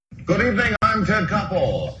Good evening, I'm Ted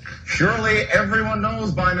Koppel. Surely everyone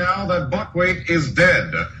knows by now that Buckwheat is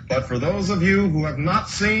dead. But for those of you who have not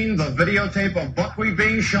seen the videotape of Buckwheat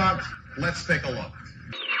being shot, let's take a look.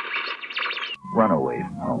 Run away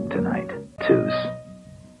from home tonight. Tooth.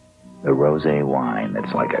 The rosé wine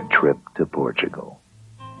that's like a trip to Portugal.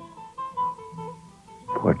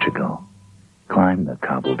 Portugal. Climb the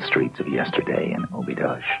cobbled streets of yesterday in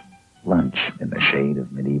Obidos. Lunch in the shade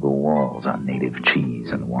of medieval walls on native cheese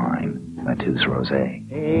and wine. Matus Rosé.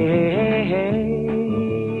 Hey, hey,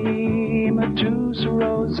 hey, Matus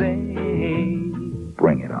Rosé.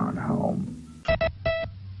 Bring it on home.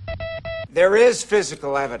 There is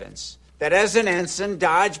physical evidence that as an ensign,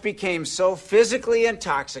 Dodge became so physically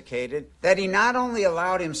intoxicated that he not only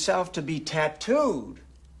allowed himself to be tattooed,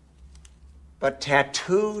 but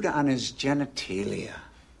tattooed on his genitalia.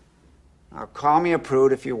 Now, call me a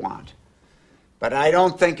prude if you want, but I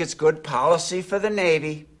don't think it's good policy for the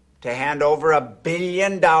Navy to hand over $1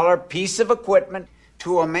 billion piece of equipment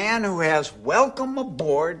to a man who has "Welcome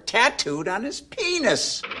Aboard" tattooed on his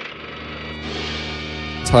penis.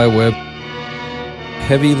 Ty Webb,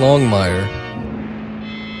 Heavy Longmire,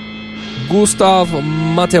 Gustav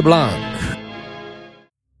Mateblanc.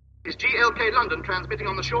 Is GLK London transmitting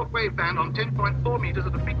on the shortwave band on 10.4 meters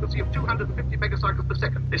at a frequency of 250 megacycles per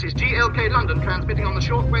second. This is GLK London transmitting on the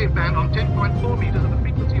shortwave band on 10.4 meters at a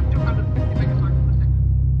frequency of 250 megacycles per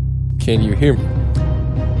second. Can you hear me?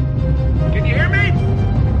 Can you hear me?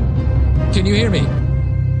 Can you hear me?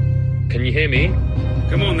 Can you hear me?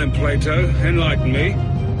 Come on then, Plato. Enlighten me.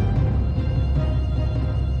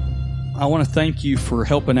 I want to thank you for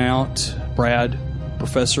helping out Brad,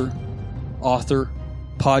 professor, author,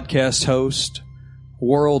 podcast host,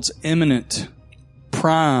 world's eminent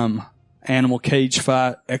prime animal cage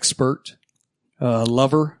fight expert,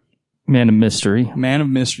 lover. Man of mystery. Man of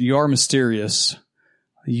mystery. You are mysterious.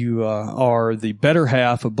 You are the better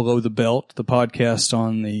half of Below the Belt, the podcast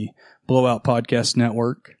on the Blowout Podcast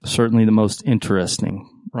Network. Certainly the most interesting.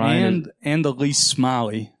 Right? And the least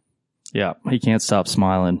smiley. Yeah, he can't stop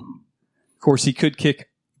smiling. Of course, he could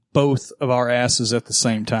kick both of our asses at the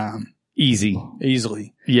same time.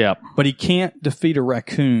 Easily. Yeah. But he can't defeat a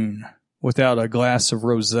raccoon without a glass of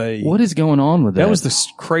rosé. What is going on with that? That was the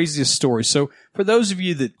craziest story. So for those of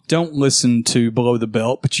you that don't listen to Below the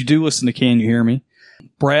Belt, but you do listen to Can You Hear Me?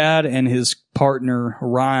 Brad and his partner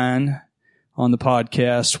Ryan on the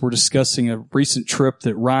podcast were discussing a recent trip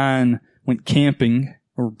that Ryan went camping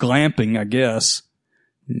or glamping, I guess,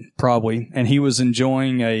 probably. And he was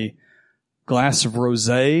enjoying a glass of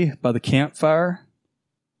rosé by the campfire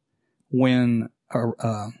when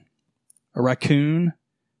a raccoon,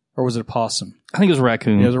 or was it a possum? I think it was a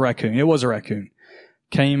raccoon. Yeah, it was a raccoon. It was a raccoon.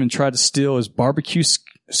 Came and tried to steal his barbecue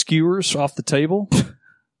skewers off the table.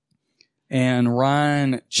 And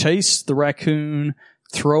Ryan chased the raccoon,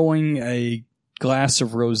 throwing a glass of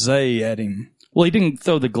rosé at him. Well, he didn't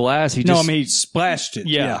throw the glass. He he splashed it.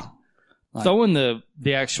 Yeah. Like, throwing the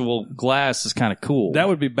actual glass is kind of cool. That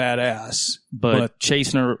would be badass. But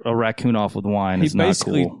chasing a raccoon off with wine is not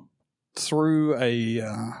cool. Threw a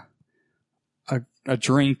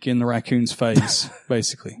drink in the raccoon's face,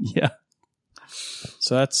 basically. Yeah.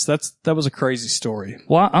 So that was a crazy story.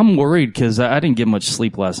 Well, I'm worried because I didn't get much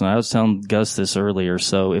sleep last night. I was telling Gus this earlier.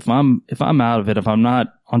 So if I'm out of it, if I'm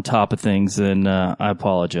not on top of things, then I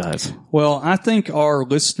apologize. Well, I think our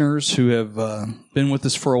listeners who have been with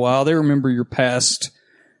us for a while, they remember your past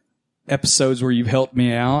episodes where you've helped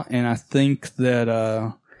me out, and I think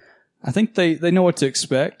that they know what to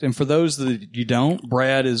expect. And for those that you don't,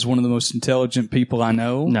 Brad is one of the most intelligent people I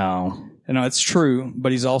know. No, it's true,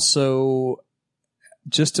 but he's also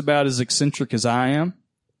just about as eccentric as I am,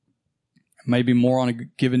 maybe more on a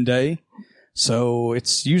given day. So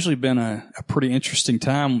it's usually been a pretty interesting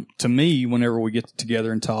time to me whenever we get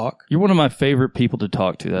together and talk. You're one of my favorite people to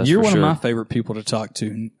talk to. That's You're for one sure. of my favorite people to talk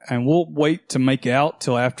to. And we'll wait to make out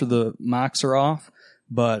till after the mics are off.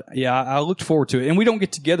 But yeah, I looked forward to it. And we don't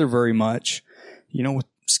get together very much, with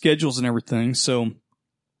schedules and everything. So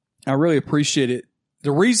I really appreciate it.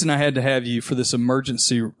 The reason I had to have you for this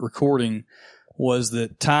emergency recording was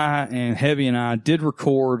that Ty and Heavy and I did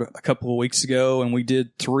record a couple of weeks ago, and we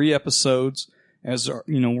did 3 episodes. As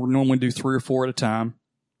we normally do 3 or 4 at a time.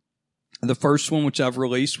 The first one, which I've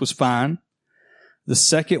released, was fine. The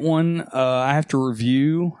second one, I have to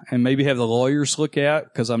review and maybe have the lawyers look at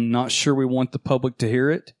because I'm not sure we want the public to hear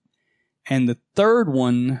it. And the third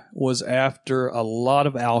one was after a lot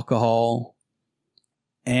of alcohol,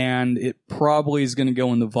 and it probably is going to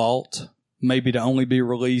go in the vault, maybe to only be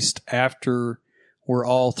released after we're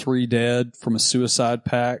all 3 dead from a suicide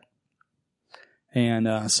pact.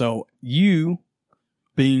 And so you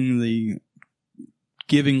being the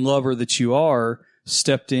giving lover that you are,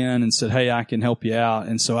 stepped in and said, hey, I can help you out.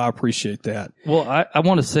 And so I appreciate that. Well, I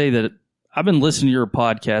want to say that I've been listening to your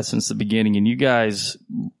podcast since the beginning, and you guys,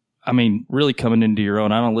 I mean, really coming into your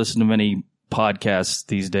own. I don't listen to many podcasts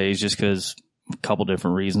these days just because a couple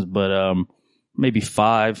different reasons, but maybe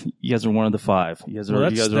 5. You guys are one of the 5. You guys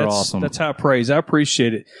are awesome. That's high praise. I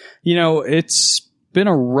appreciate it. You know, it's been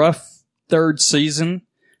a rough third season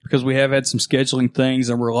because we have had some scheduling things.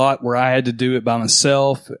 There were a lot where I had to do it by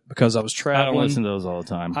myself because I was traveling. I don't listen to those all the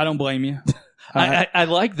time. I don't blame you. I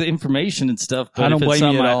like the information and stuff, but I don't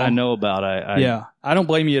blame you at all. I know about. I don't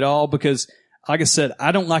blame you at all because, like I said,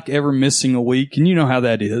 I don't like ever missing a week, and you know how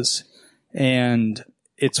that is. And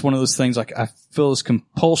it's one of those things like I feel this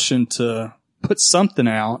compulsion to put something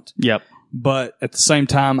out. Yep. But at the same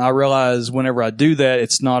time, I realize whenever I do that,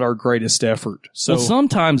 it's not our greatest effort. So well,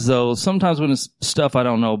 sometimes when it's stuff I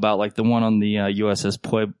don't know about, like the one on the USS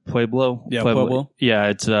Pueblo. Yeah, Pueblo. Yeah,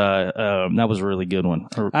 it's that was a really good one.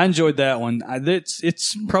 I enjoyed that one.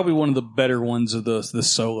 It's probably one of the better ones of the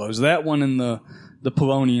solos. That one and the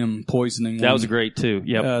polonium poisoning one. That was great too.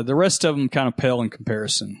 Yeah. The rest of them kind of pale in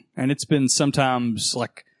comparison. And it's been sometimes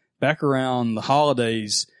like back around the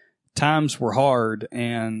holidays, times were hard,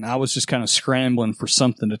 and I was just kind of scrambling for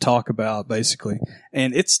something to talk about, basically.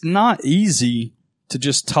 And it's not easy to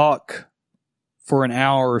just talk for an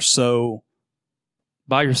hour or so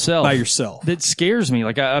by yourself. That scares me.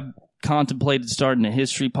 Like I've contemplated starting a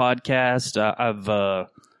history podcast. I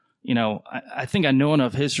think I know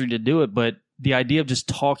enough history to do it, but the idea of just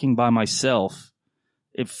talking by myself,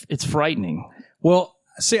 it's frightening. Well,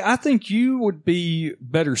 see, I think you would be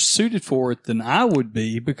better suited for it than I would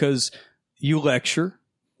be because you lecture.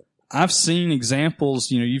 I've seen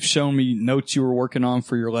examples, you've shown me notes you were working on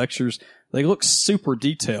for your lectures. They look super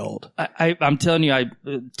detailed. I'm telling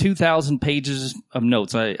you, 2,000 pages of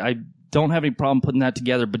notes. I don't have any problem putting that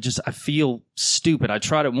together, but just I feel stupid. I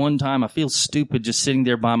tried it one time. I feel stupid just sitting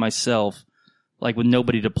there by myself, like with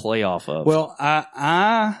nobody to play off of. Well,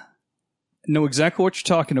 I know exactly what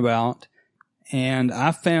you're talking about. And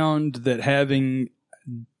I found that having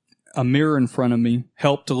a mirror in front of me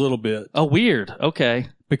helped a little bit. Oh, weird. Okay.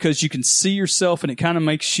 Because you can see yourself and it kind of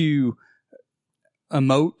makes you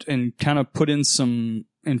emote and kind of put in some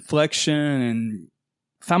inflection and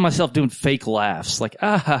found myself doing fake laughs. Like,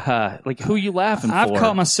 ah ha ha. Like, who are you laughing for? I've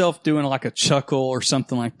caught myself doing like a chuckle or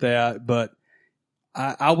something like that, but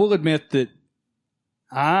I will admit that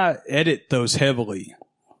I edit those heavily.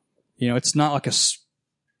 It's not like a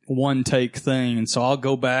one take thing, and so I'll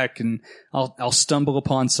go back and I'll stumble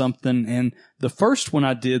upon something. And the first one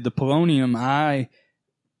I did, the polonium, I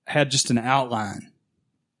had just an outline,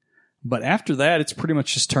 but after that it's pretty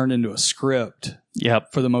much just turned into a script.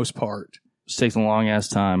 Yep. For the most part. It takes a long ass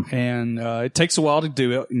time, and it takes a while to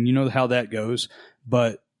do it, and you know how that goes,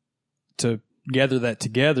 but to gather that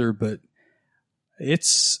together. But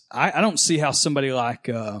it's I don't see how somebody like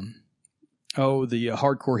the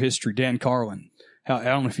Hardcore History, Dan Carlin, I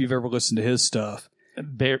don't know if you've ever listened to his stuff.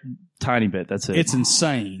 Tiny bit, that's it. It's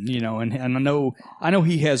insane, and I know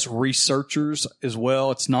he has researchers as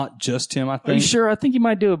well. It's not just him, I think. Are you sure? I think he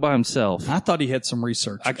might do it by himself. I thought he had some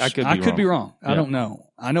researchers. I could be wrong. Yeah. I don't know.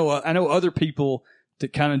 I know other people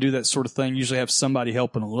that kind of do that sort of thing usually have somebody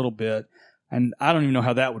helping a little bit, and I don't even know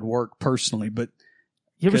how that would work personally. But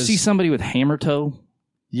you ever see somebody with hammer toe?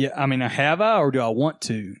 Yeah, I mean, have I, or do I want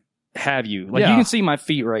to? Have you? Like, you can see my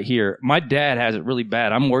feet right here. My dad has it really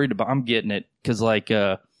bad. I'm worried about, I'm getting it because I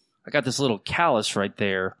got this little callus right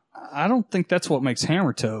there. I don't think that's what makes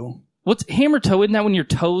hammer toe. What's hammer toe? Isn't that when your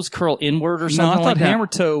toes curl inward or something? No, I thought hammer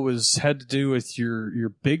toe had to do with your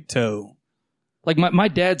big toe. Like my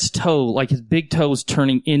dad's toe, like his big toe is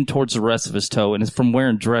turning in towards the rest of his toe, and it's from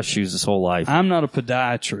wearing dress shoes his whole life. I'm not a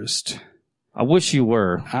podiatrist. I wish you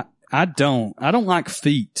were. I don't like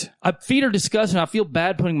feet. Feet are disgusting. I feel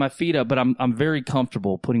bad putting my feet up, but I'm very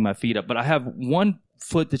comfortable putting my feet up. But I have one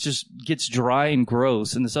foot that just gets dry and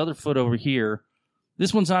gross, and this other foot over here,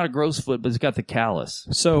 this one's not a gross foot, but it's got the callus.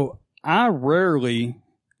 So I rarely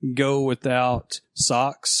go without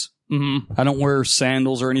socks. Mm-hmm. I don't wear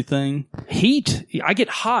sandals or anything. Heat. I get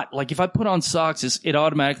hot. Like if I put on socks, it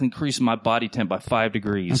automatically increases my body temp by 5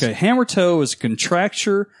 degrees. Okay, hammer toe is a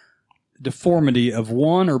contracture deformity of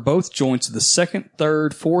one or both joints of the second,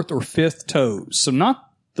 third, fourth, or fifth toes. So not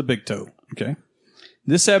the big toe. Okay.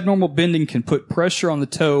 This abnormal bending can put pressure on the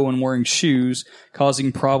toe when wearing shoes,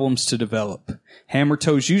 causing problems to develop. Hammer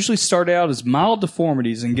toes usually start out as mild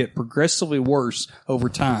deformities and get progressively worse over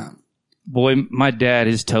time. Boy, my dad,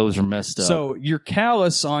 his toes are messed up. So your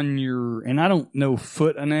callus on and I don't know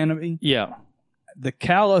foot anatomy. Yeah. the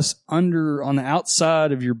callus on the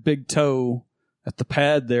outside of your big toe at the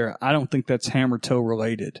pad there, I don't think that's hammer toe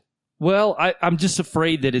related. Well, I'm just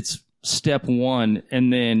afraid that it's step one,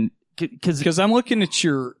 and then because I'm looking at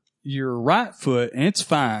your right foot and it's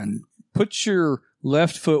fine. Put your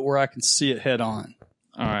left foot where I can see it head on.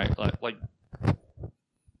 All right, like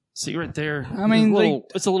see right there. I mean,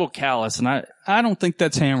 it's a little callus, and I don't think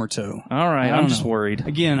that's hammer toe. All right, I'm just worried.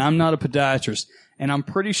 Again, I'm not a podiatrist, and I'm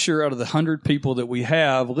pretty sure out of the 100 people that we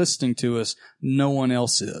have listening to us, no one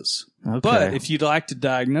else is. Okay. But if you'd like to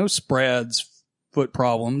diagnose Brad's foot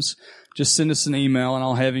problems, just send us an email, and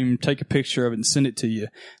I'll have him take a picture of it and send it to you.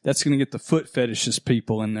 That's going to get the foot fetishist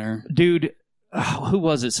people in there. Dude, who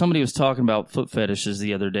was it? Somebody was talking about foot fetishes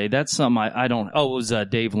the other day. That's something I don't. Oh, it was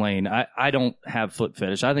Dave Lane. I don't have foot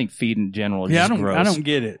fetish. I think feet in general are just gross. I don't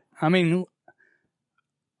get it. I mean,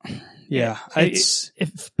 yeah.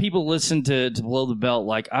 If people listen to Below the Belt,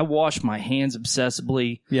 like I wash my hands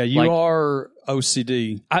obsessively. Yeah, you are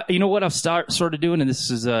OCD. You know what I've started doing, and this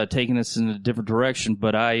is taking us in a different direction,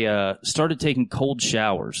 but I started taking cold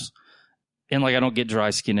showers. And like I don't get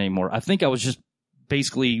dry skin anymore. I think I was just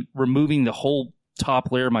basically removing the whole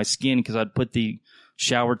top layer of my skin because I'd put the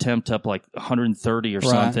shower temp up like 130 or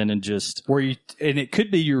something, and just and it could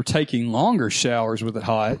be you were taking longer showers with it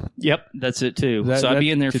hot. Yep, that's it too. So I'd be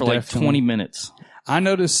in there for like 20 minutes. I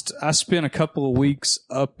noticed I spent a couple of weeks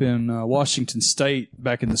up in Washington State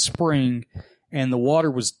back in the spring, and the water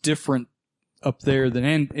was different up there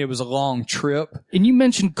and it was a long trip. And you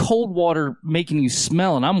mentioned cold water making you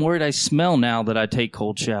smell, and I'm worried I smell now that I take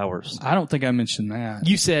cold showers. I don't think I mentioned that.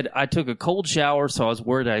 You said I took a cold shower, so I was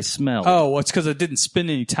worried I smelled. Oh, well, it's because I didn't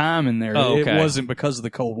spend any time in there. Oh, okay. It wasn't because of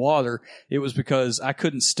the cold water. It was because I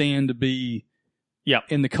couldn't stand to be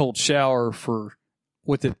in the cold shower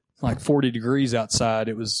with it like 40 degrees outside.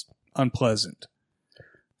 It was unpleasant.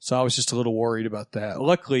 So I was just a little worried about that.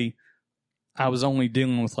 Luckily, I was only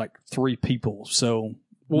dealing with like 3 people, so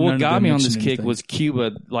what got me on this kick was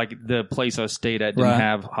Cuba. Like the place I stayed at didn't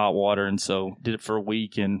have hot water, and so did it for a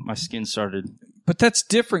week, and my skin started. But that's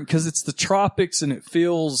different because it's the tropics, and it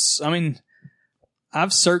feels. I mean,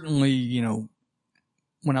 I've certainly,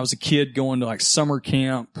 when I was a kid going to like summer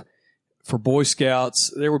camp for Boy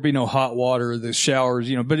Scouts, there would be no hot water. The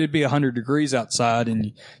showers, but it'd be 100 degrees outside,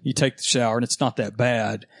 and you take the shower, and it's not that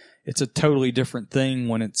bad. It's a totally different thing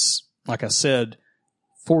when it's, like I said,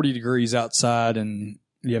 40 degrees outside and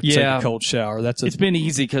you have to take a cold shower. It's been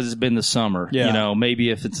easy because it's been the summer. Yeah. Maybe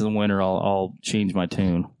if it's in the winter, I'll change my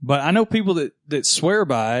tune. But I know people that swear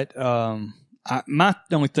by it. The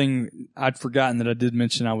only thing I'd forgotten that I did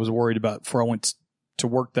mention I was worried about before I went to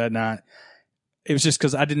work that night, it was just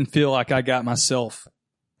because I didn't feel like I got myself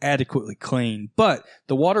adequately clean. But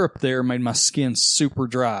the water up there made my skin super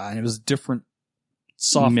dry, and it was different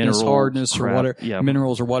softness, hardness, or whatever,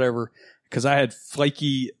 minerals or whatever, because I had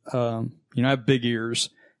flaky, I have big ears,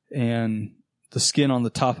 and the skin on the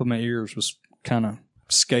top of my ears was kind of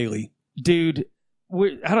scaly. Dude,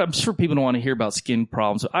 I'm sure people don't want to hear about skin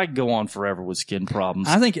problems. I could go on forever with skin problems.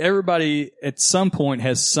 I think everybody at some point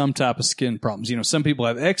has some type of skin problems. Some people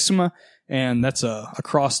have eczema, and that's a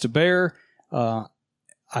cross to bear.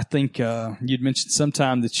 I think you'd mentioned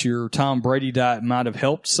sometime that your Tom Brady diet might have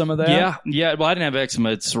helped some of that. Yeah. Well, I didn't have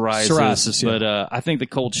eczema; it's psoriasis. But I think the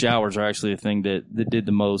cold showers are actually the thing that did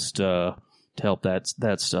the most to help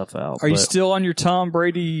that stuff out. Are you still on your Tom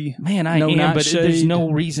Brady? Man, I am, but there's no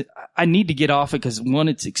reason. I need to get off it because 1,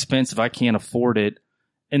 it's expensive; I can't afford it,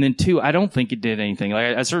 and then 2, I don't think it did anything.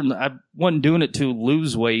 Like I wasn't doing it to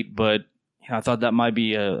lose weight, but I thought that might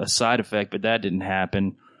be a side effect, but that didn't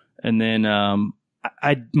happen. And then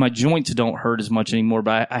my joints don't hurt as much anymore,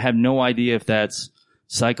 but I have no idea if that's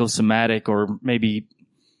psychosomatic or maybe,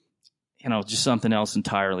 just something else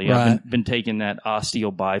entirely. Right. I've been taking that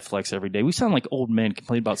Osteo-Biflex every day. We sound like old men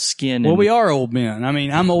complaining about skin. Well, we are old men. I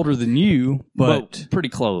mean, I'm older than you, but pretty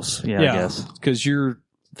close. Yeah, I guess. Because you're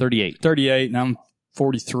 38 and I'm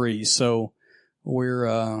 43. So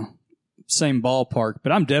we're, same ballpark,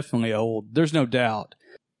 but I'm definitely old. There's no doubt.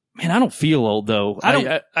 Man, I don't feel old though.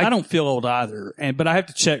 I don't feel old either, but I have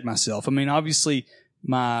to check myself. I mean, obviously,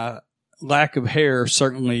 my lack of hair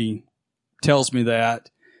certainly tells me that,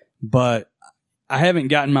 but I haven't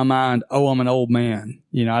gotten my mind, I'm an old man.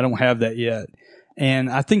 I don't have that yet. And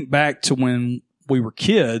I think back to when we were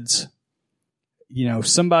kids,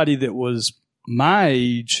 somebody that was my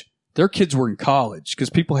age, their kids were in college because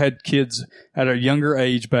people had kids at a younger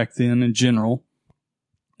age back then in general.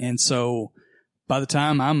 And so by the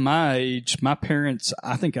time I'm my age, my parents,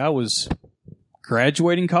 I think I was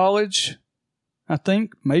graduating college,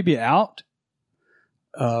 maybe out.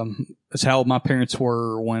 That's how old my parents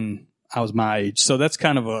were when I was my age. So that's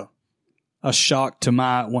kind of a shock to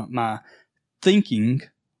my thinking.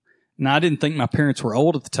 Now, I didn't think my parents were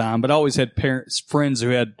old at the time, but I always had friends who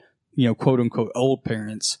had, quote unquote old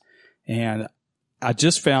parents. And I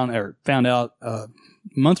just found out a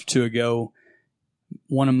month or two ago,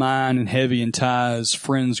 one of mine and Heavy and Ty's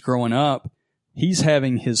friends growing up, he's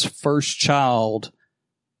having his first child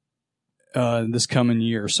this coming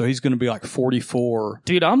year. So he's going to be like 44.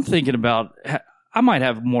 Dude, I'm thinking about, I might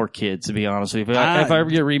have more kids, to be honest with you. If I ever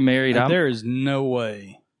get remarried, there is no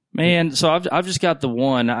way. Man, so I've just got the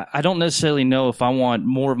one. I don't necessarily know if I want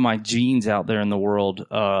more of my genes out there in the world,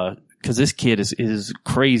 because this kid is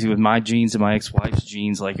crazy with my genes and my ex-wife's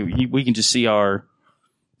genes. Like, we can just see our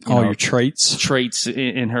your traits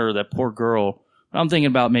in her, that poor girl. I'm thinking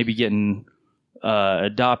about maybe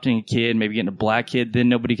adopting a kid, maybe getting a black kid. Then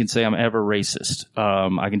nobody can say I'm ever racist.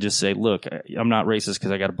 I can just say, look, I'm not racist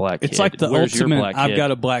because I got a black kid. It's like the Where's your ultimate, black I've kid?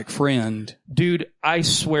 got a black friend. Dude, I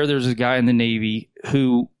swear there's a guy in the Navy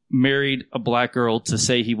who married a black girl to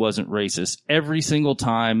say he wasn't racist. Every single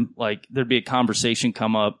time, like, there'd be a conversation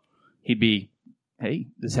come up, he'd be, hey,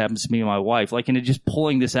 this happens to me and my wife. Like, and it just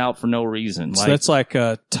pulling this out for no reason. So that's like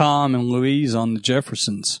Tom and Louise on the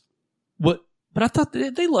Jeffersons. What? But I thought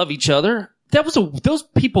they love each other. Those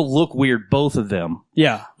people look weird, both of them.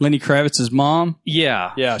 Yeah. Lenny Kravitz's mom?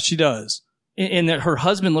 Yeah. Yeah, she does. And that her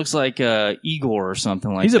husband looks like Igor or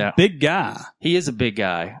something like that. He's a big guy. He is a big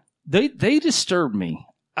guy. They disturb me.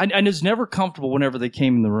 I was never comfortable whenever they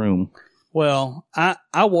came in the room. Well,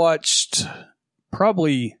 I watched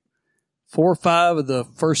probably 4 or 5 of the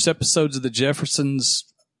first episodes of the Jeffersons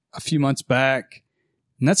a few months back,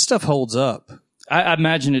 and that stuff holds up. I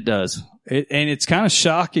imagine it does. And it's kind of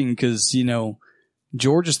shocking because,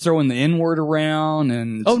 George is throwing the N-word around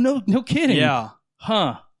and... Oh, no kidding. Yeah.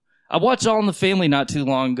 Huh. I watched All in the Family not too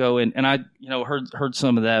long ago, and I heard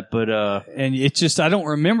some of that, but... And it's just, I don't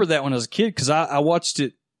remember that when I was a kid because I watched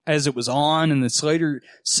it as it was on in its later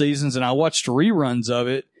seasons, and I watched reruns of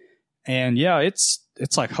it, and yeah, it's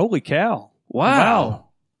like, holy cow. Wow.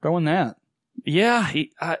 Throwing that. Yeah,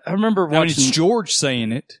 I remember watching... Now, it's George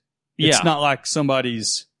saying it. It's Yeah. not like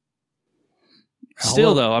somebody's...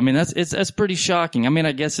 Still, though, I mean, that's pretty shocking. I mean,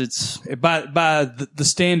 I guess it's... By the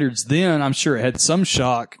standards then, I'm sure it had some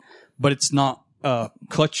shock, but it's not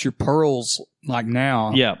clutch your pearls like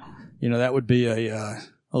now. Yeah. That would be a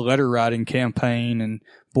letter writing campaign and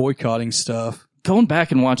boycotting stuff. Going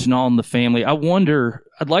back and watching All in the Family,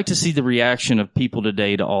 I'd like to see the reaction of people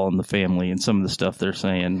today to All in the Family and some of the stuff they're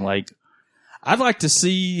saying. Like, I'd like to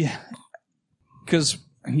see, because,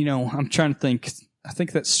 I'm trying to think, I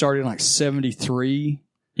think that started in like 73.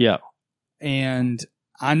 Yeah. And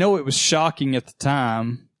I know it was shocking at the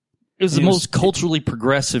time. It was the most culturally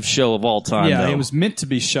progressive show of all time, Yeah, though. it was meant to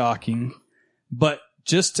be shocking. But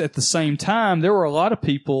just at the same time, there were a lot of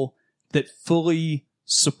people that fully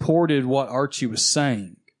supported what Archie was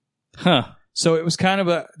saying. Huh. So it was kind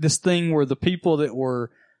of this thing where the people that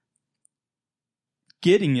were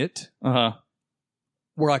getting it were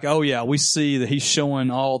like, oh yeah, we see that he's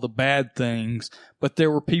showing all the bad things. But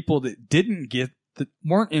there were people that that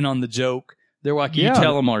weren't in on the joke. They were like, yeah. You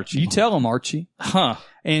tell him, Archie. You tell him, Archie. Huh.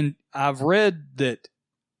 And I've read that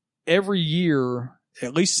every year,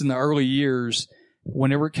 at least in the early years,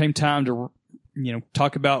 whenever it came time to,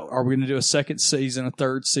 talk about, are we going to do a second season, a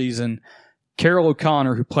third season, Carol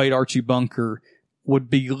O'Connor, who played Archie Bunker, would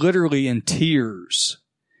be literally in tears,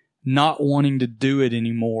 not wanting to do it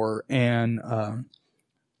anymore. And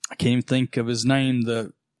I can't even think of his name.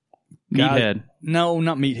 The guy, Meathead. No,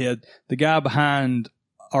 not Meathead. The guy behind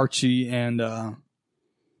Archie and oh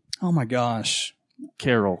my gosh,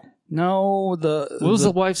 Carol. No, what was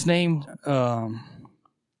the wife's name?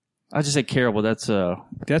 I just said Carol, but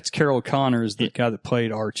that's Carol O'Connor is the guy that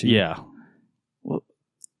played Archie. Yeah. Well,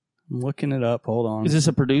 I'm looking it up. Hold on. Is this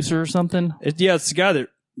a producer or something? It's the guy that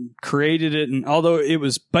created it, and although it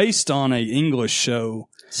was based on a English show,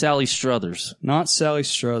 Sally Struthers, not Sally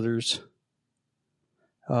Struthers.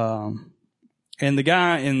 And the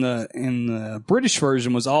guy in the British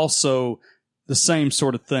version was also the same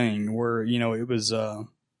sort of thing, where it was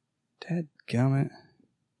dadgummit,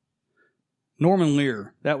 Norman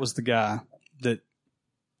Lear. That was the guy that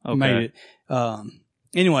made it.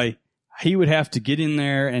 Anyway, he would have to get in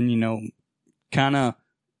there and kind of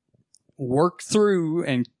work through,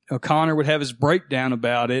 and O'Connor would have his breakdown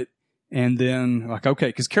about it, and then okay,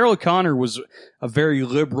 because Carol O'Connor was a very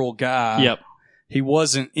liberal guy. Yep. He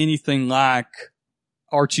wasn't anything like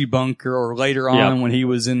Archie Bunker or later on when he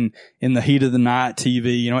was in the heat of the night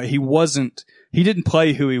TV. He didn't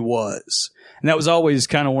play who he was. And that was always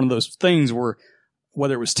kind of one of those things where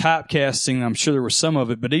whether it was typecasting, I'm sure there was some of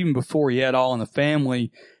it, but even before he had All in the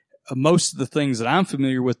Family, most of the things that I'm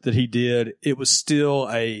familiar with that he did, it was still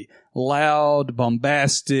a loud,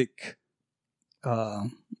 bombastic, a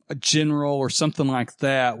general or something like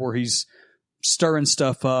that, where he's stirring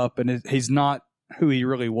stuff up and he's not who he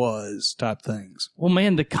really was type things. Well,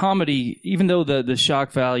 man, the comedy, even though the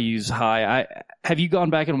shock value's high, have you gone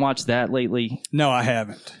back and watched that lately? No, I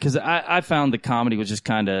haven't. Because I found the comedy was just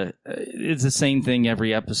kind of, it's the same thing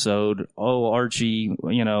every episode. Oh, Archie,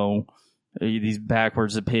 you know, these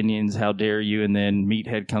backwards opinions, how dare you? And then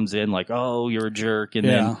Meathead comes in like, oh, you're a jerk. And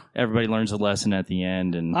then everybody learns a lesson at the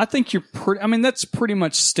end. And I think that's pretty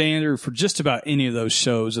much standard for just about any of those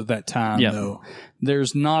shows of that time, though.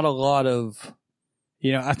 There's not a lot of,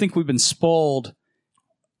 you know, I think we've been spoiled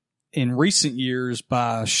in recent years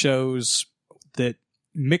by shows that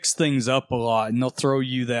mix things up a lot, and they'll throw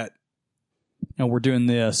you that, you know, we're doing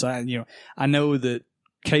this. I know that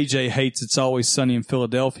KJ hates It's Always Sunny in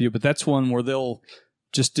Philadelphia, but that's one where they'll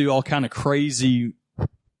just do all kind of crazy,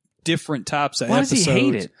 different types of episodes. Why does he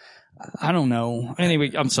hate it? I don't know.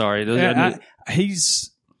 Anyway, I'm sorry.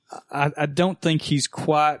 I don't think he's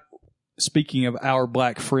quite, speaking of our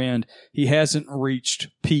black friend, he hasn't reached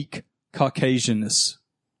peak Caucasianness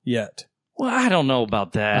yet. Well, I don't know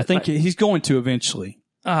about that. I think he's going to eventually.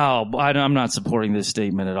 Oh, I'm not supporting this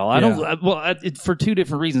statement at all. I don't. Well, for two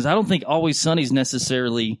different reasons. I don't think Always Sunny is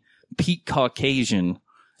necessarily peak Caucasian,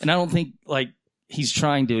 and I don't think like he's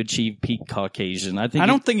trying to achieve peak Caucasian. I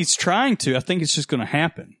don't think he's trying to. I think it's just going to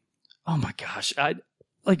happen. Oh my gosh!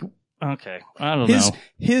 Okay, I don't know.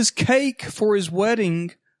 His cake for his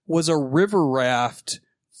wedding was a river raft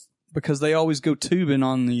because they always go tubing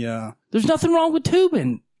on the. There's nothing wrong with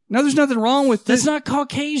tubing. No, there's nothing wrong with this. That's not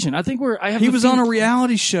Caucasian. I think he was on a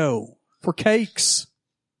reality show for cakes.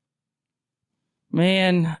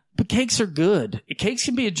 Man, but cakes are good. Cakes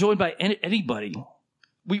can be enjoyed by anybody.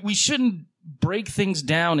 We shouldn't break things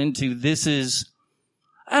down into this is,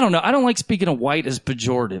 I don't know. I don't like speaking of white as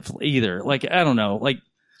pejorative either. Like, I don't know. Like,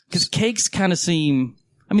 because cakes kind of seem,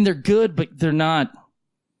 I mean, they're good, but they're not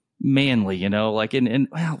manly, you know, like,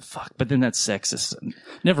 well, fuck, but then that's sexist.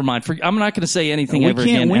 Never mind. I'm not going to say anything ever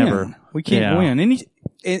again, ever. We can't win.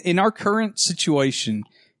 In our current situation,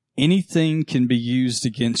 anything can be used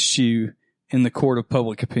against you in the court of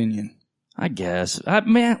public opinion. I guess. I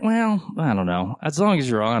don't know. As long as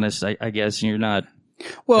you're honest, I guess, and you're not.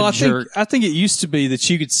 Well, I think it used to be that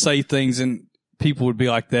you could say things and people would be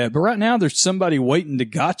like that, but right now there's somebody waiting to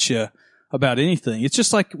gotcha about anything. It's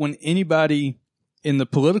just like when anybody in the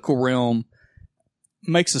political realm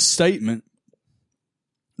makes a statement,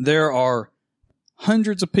 there are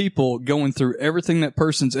hundreds of people going through everything that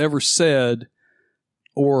person's ever said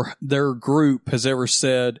or their group has ever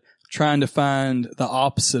said, trying to find the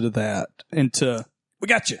opposite of that we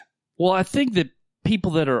got you. Well, I think that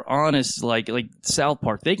people that are honest, like South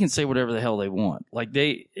Park, they can say whatever the hell they want. And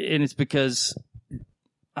it's because,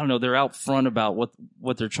 I don't know, they're out front about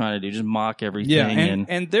what they're trying to do, just mock everything. Yeah,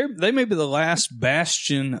 and they may be the last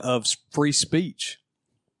bastion of free speech.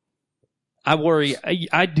 I worry.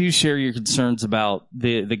 I do share your concerns about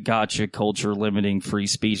the gotcha culture limiting free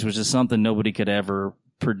speech, which is something nobody could ever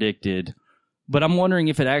predicted. But I'm wondering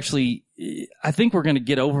if it actually, I think we're going to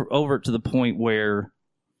get over it to the point where,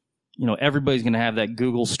 you know, everybody's going to have that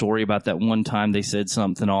Google story about that one time they said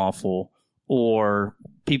something awful, or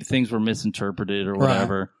things were misinterpreted or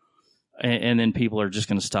whatever, right. and then people are just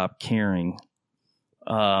going to stop caring.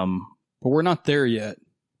 But we're not there yet.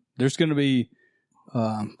 There's going to be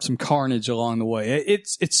some carnage along the way.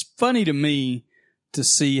 It's funny to me to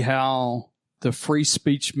see how the free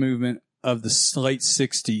speech movement of the late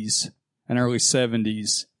 60s and early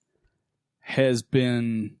 70s has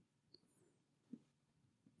been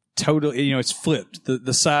totally, you know, it's flipped.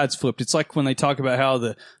 The side's flipped. It's like when they talk about how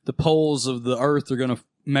the poles of the earth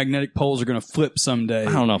magnetic poles are going to flip someday.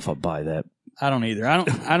 I don't know if I buy that. I don't either.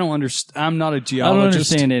 I don't understand. I'm not a geologist. I don't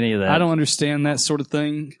understand any of that. I don't understand that sort of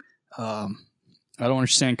thing. I don't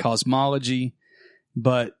understand cosmology,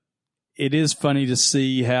 but it is funny to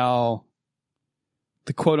see how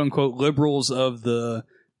the quote unquote liberals of the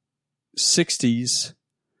 60s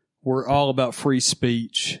were all about free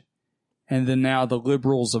speech. And then now the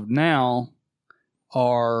liberals of now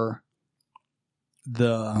are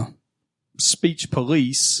the speech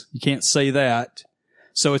police. You can't say that.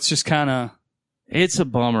 So it's just kind of... It's a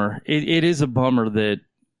bummer. It is a bummer that,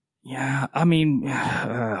 yeah, I mean,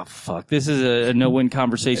 fuck. This is a no-win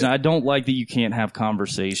conversation. I don't like that you can't have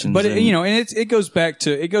conversations. But, it goes back,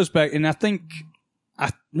 and I think,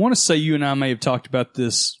 I want to say you and I may have talked about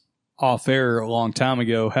this off air a long time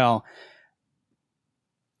ago, how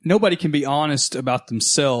nobody can be honest about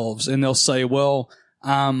themselves, and they'll say, well,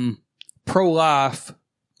 I'm pro-life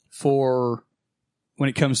for when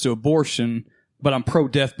it comes to abortion, but I'm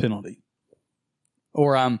pro-death penalty.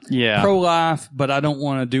 Or I'm pro-life, but I don't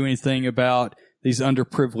want to do anything about these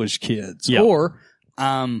underprivileged kids. Yep. Or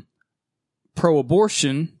I'm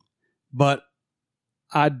pro-abortion, but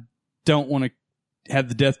I don't want to have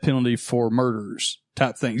the death penalty for murderers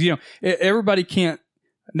type things. You know, everybody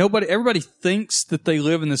thinks that they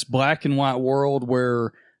live in this black and white world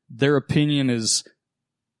where their opinion is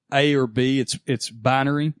A or B. It's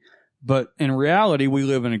binary. But in reality, we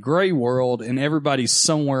live in a gray world, and everybody's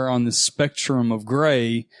somewhere on the spectrum of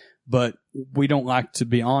gray, but we don't like to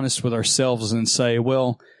be honest with ourselves and say,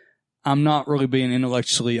 well, I'm not really being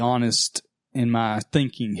intellectually honest in my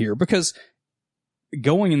thinking here. Because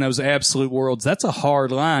going in those absolute worlds, that's a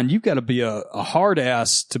hard line. You've got to be a hard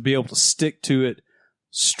ass to be able to stick to it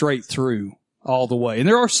straight through all the way. And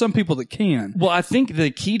there are some people that can. Well, I think the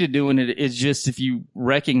key to doing it is just if you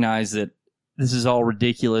recognize that this is all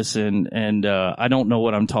ridiculous and I don't know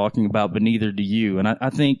what I'm talking about, but neither do you. And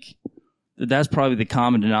I think that's probably the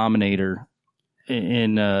common denominator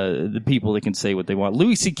in the people that can say what they want.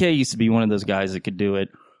 Louis C.K. used to be one of those guys that could do it.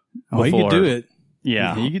 Oh, he could do it.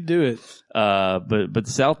 Yeah. He could do it. But the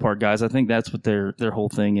South Park guys, I think that's what their whole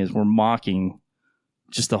thing is. We're mocking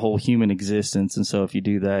just the whole human existence. And so if you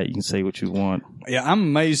do that, you can say what you want. Yeah, I'm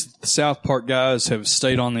amazed the South Park guys have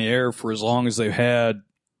stayed on the air for as long as they've had,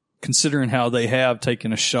 considering how they have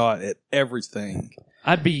taken a shot at everything.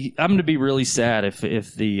 I'm going to be really sad if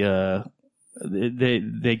they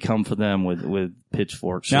come for them with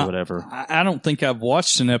pitchforks or whatever. I don't think I've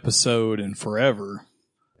watched an episode in forever.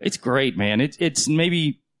 It's great, man. It's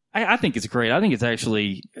maybe I think it's great. I think it's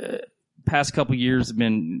actually past couple years have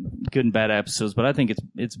been good and bad episodes, but I think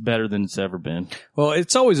it's better than it's ever been. Well,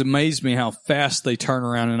 it's always amazed me how fast they turn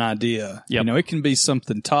around an idea. Yep. You know, it can be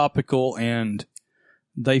something topical and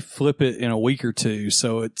they flip it in a week or two.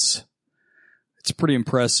 So it's pretty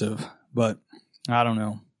impressive, but I don't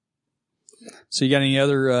know. So you got any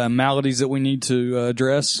other maladies that we need to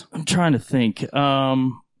address? I'm trying to think.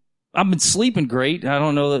 I've been sleeping great. I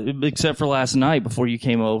don't know, except for last night before you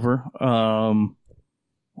came over.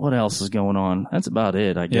 What else is going on? That's about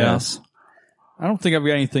it, I guess. I don't think I've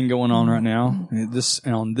got anything going on right now.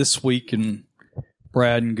 This week in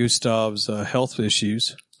Brad and Gustav's health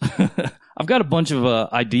issues. I've got a bunch of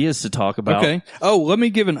ideas to talk about. Okay. Oh, let me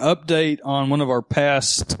give an update on one of our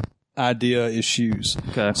past idea issues.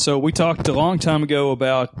 Okay. So we talked a long time ago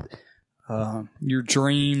about your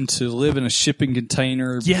dream to live in a shipping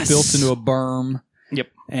container built into a berm. Yep.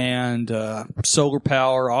 And solar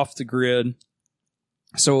power off the grid.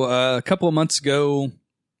 So a couple of months ago,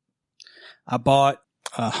 I bought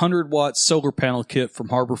a 100-watt solar panel kit from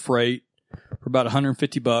Harbor Freight for about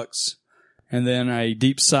 $150, and then a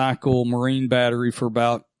deep cycle marine battery for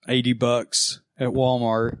about $80 at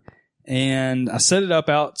Walmart. And I set it up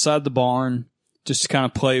outside the barn just to kind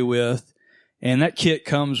of play with. And that kit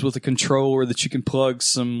comes with a controller that you can plug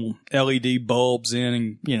some LED bulbs in,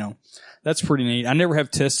 and, you know, that's pretty neat. I never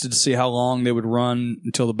have tested to see how long they would run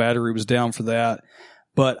until the battery was down for that.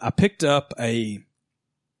 But I picked up a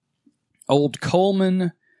old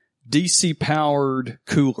Coleman DC powered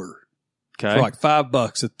cooler for like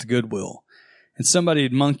 $5 at the Goodwill. And somebody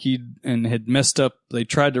had monkeyed and had messed up. They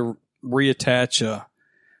tried to reattach a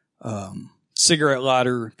cigarette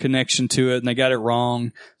lighter connection to it, and they got it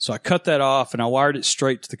wrong. So I cut that off and I wired it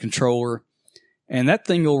straight to the controller. And that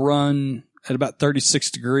thing will run at about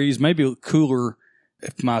 36 degrees, maybe cooler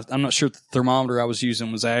if I'm not sure if the thermometer I was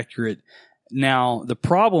using was accurate. Now, the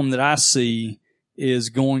problem that I see is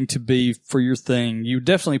going to be for your thing. You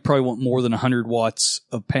definitely probably want more than 100 watts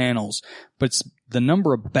of panels, but it's the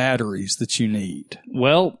number of batteries that you need.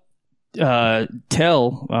 Well,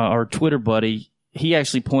 Tell, our Twitter buddy, he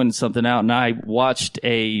actually pointed something out, and I watched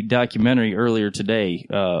a documentary earlier today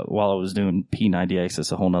while I was doing P90X.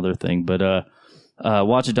 That's a whole other thing, but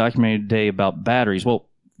watched a documentary today about batteries. Well,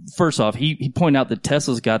 first off, he pointed out that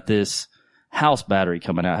Tesla's got this house battery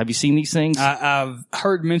coming out. Have you seen these things? I've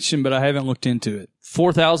heard mention, but I haven't looked into it.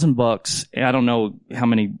 $4,000. I don't know how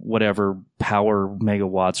many whatever power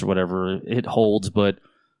megawatts or whatever it holds, but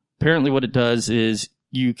apparently what it does is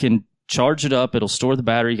you can charge it up. It'll store the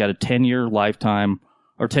battery. You got a 10-year lifetime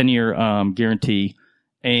or 10-year guarantee,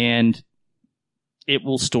 and it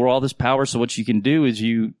will store all this power. So what you can do is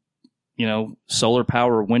you know, solar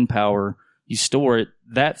power or wind power, you store it.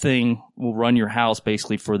 That thing will run your house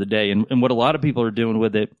basically for the day. And what a lot of people are doing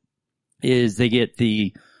with it is they get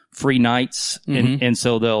the free nights, and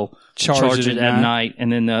so they'll charge it at night,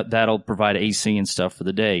 and then that'll provide AC and stuff for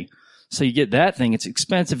the day. So you get that thing. It's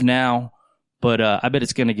expensive now, but I bet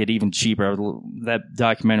it's going to get even cheaper. That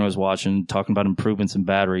documentary I was watching talking about improvements in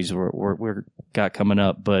batteries we're got coming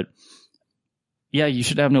up. But yeah, you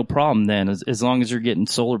should have no problem then as long as you're getting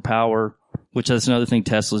solar power, which that's another thing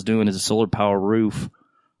Tesla's doing is a solar power roof.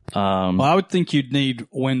 Well, I would think you'd need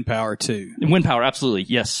wind power too. Wind power, absolutely,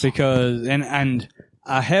 yes. Because and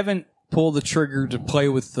I haven't pulled the trigger to play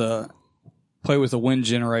with a wind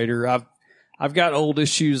generator. I've got old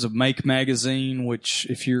issues of Make magazine, which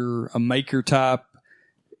if you're a maker type,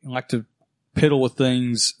 and like to piddle with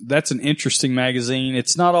things, that's an interesting magazine.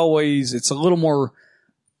 It's not always. It's a little more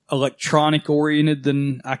electronic oriented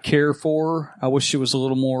than I care for. I wish it was a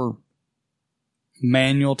little more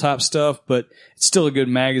manual type stuff, but it's still a good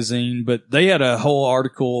magazine. But they had a whole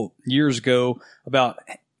article years ago about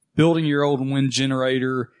building your old wind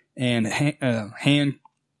generator and hand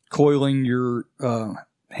coiling your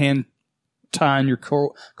hand tying your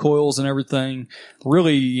coils and everything.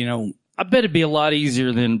 Really, I bet it'd be a lot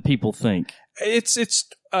easier than people think. It's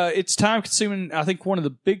time consuming. I think one of the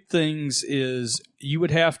big things is you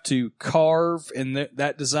would have to carve, and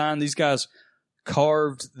that design, these guys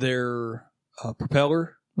carved their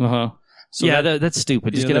propeller. So yeah, that's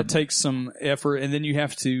stupid. Just that takes some effort, and then you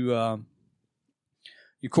have to, you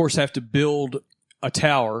of course, have to build a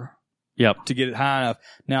tower. Yep. To get it high enough.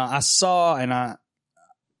 Now I saw, and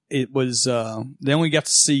it was they only got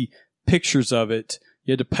to see pictures of it.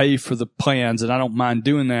 You had to pay for the plans, and I don't mind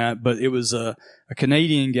doing that. But it was a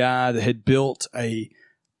Canadian guy that had built a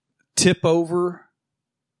tip over.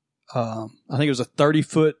 I think it was a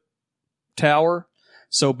 30-foot tower.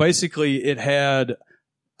 So basically, it had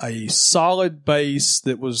a solid base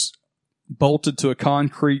that was bolted to a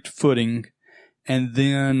concrete footing, and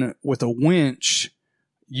then with a winch,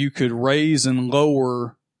 you could raise and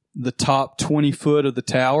lower the top 20 foot of the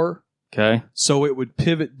tower. Okay. So it would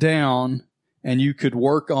pivot down, and you could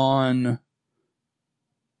work on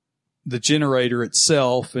the generator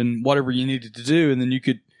itself and whatever you needed to do, and then you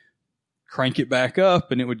could crank it back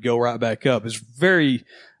up, and it would go right back up. It's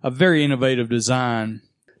a very innovative design.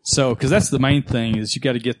 So, because that's the main thing is you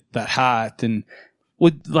got to get that height, and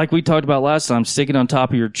like we talked about last time, stick it on top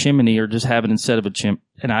of your chimney or just have it instead of a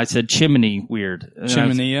and I said chimney, weird.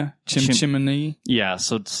 Chimney. Yeah,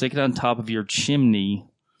 so stick it on top of your chimney,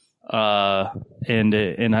 and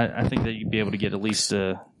I think that you'd be able to get at least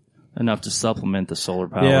enough to supplement the solar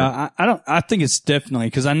power. Yeah, I think it's definitely,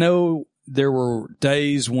 because I know there were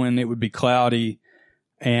days when it would be cloudy,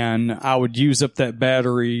 and I would use up that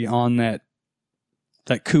battery on that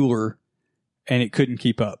cooler, and it couldn't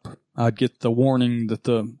keep up. I'd get the warning that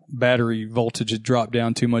the battery voltage had dropped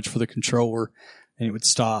down too much for the controller, and it would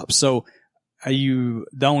stop. So the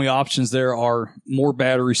only options there are more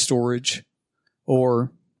battery storage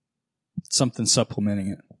or something supplementing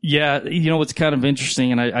it. Yeah, what's kind of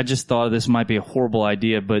interesting, and I just thought this might be a horrible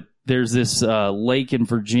idea, but there's this lake in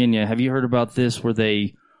Virginia. Have you heard about this where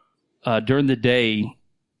they, during the day,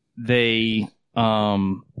 they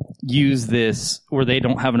use this where they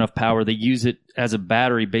don't have enough power. They use it as a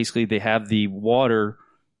battery. Basically, they have the water.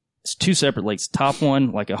 It's two separate lakes. Top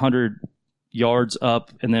one, like 100 yards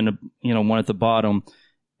up, and then one at the bottom.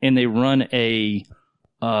 And they run a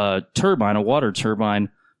turbine, a water turbine,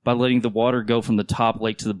 by letting the water go from the top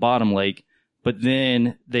lake to the bottom lake. But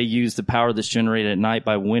then they use the power that's generated at night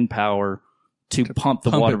by wind power to pump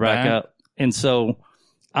the water back up. And so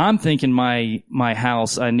I'm thinking my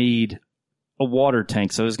house, I need a water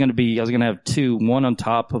tank. So I was going to have two, one on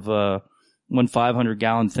top of one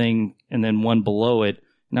 500-gallon thing and then one below it.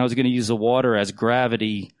 And I was going to use the water as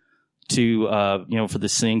gravity to, for the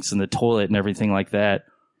sinks and the toilet and everything like that.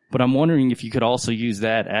 But I'm wondering if you could also use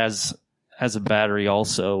that as a battery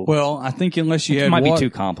also. Well, I think unless you had it might be too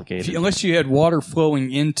complicated. Unless you had water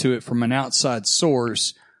flowing into it from an outside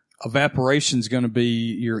source, evaporation is going to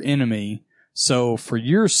be your enemy. So for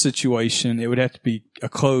your situation, it would have to be a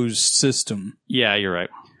closed system. Yeah, you're right.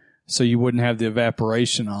 So you wouldn't have the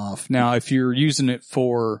evaporation off. Now, if you're using it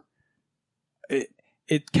for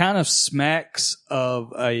it kind of smacks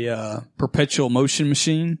of a perpetual motion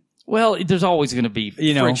machine. Well, there's always going to be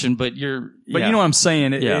friction, but you know what I'm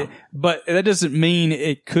saying. But that doesn't mean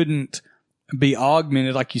it couldn't be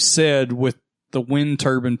augmented, like you said, with the wind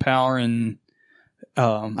turbine power. And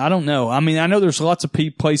I don't know. I mean, I know there's lots of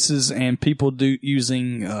places and people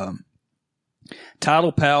using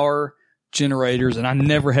tidal power generators, and I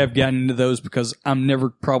never have gotten into those because I'm never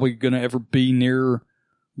probably going to ever be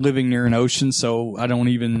living near an ocean, so I don't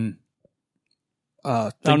even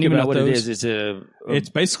I don't even know what those. it is. It's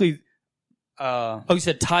basically you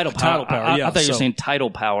said tidal power. Tidal power, yeah. I thought you were saying tidal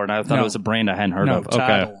power, and I thought it was a brand I hadn't heard of.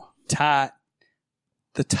 Tidal. Okay.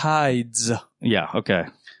 the tides. Yeah. Okay.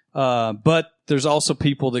 But there's also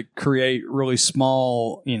people that create really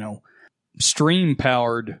small, stream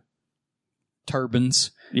powered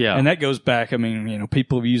turbines. Yeah. And that goes back. I mean,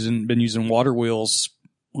 people have been using water wheels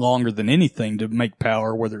longer than anything to make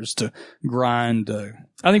power, whether it's to grind.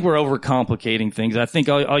 I think we're overcomplicating things. I think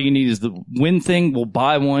all you need is the wind thing. We'll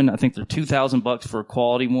buy one. I think they're $2,000 for a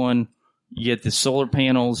quality one. You get the solar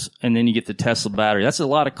panels, and then you get the Tesla battery. That's a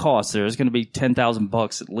lot of cost there. It's going to be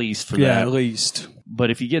 $10,000 at least for that. Yeah, at least.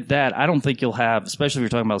 But if you get that, I don't think you'll have, especially if you're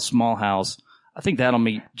talking about a small house, I think that'll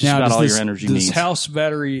meet just about all your energy needs. Does house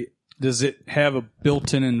battery, does it have a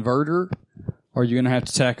built-in inverter, or are you going to have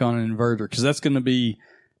to tack on an inverter? Because that's going to be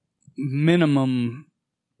minimum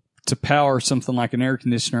to power something like an air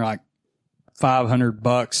conditioner, like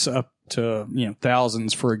 $500 up to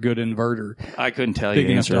thousands for a good inverter. I couldn't tell you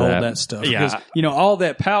big enough to hold that stuff. Yeah, because all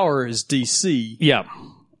that power is DC. Yeah,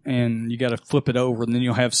 and you got to flip it over, and then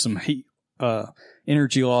you'll have some heat,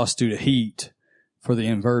 energy loss due to heat for the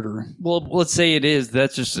inverter. Well, let's say it is.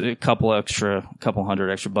 That's just a couple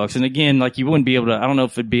hundred extra bucks. And again, like you wouldn't be able to. I don't know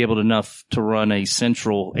if it'd be able to enough to run a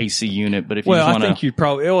central AC unit. But if you I think you'd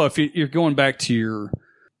probably. Well, if you're going back to your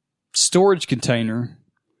storage container,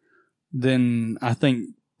 then I think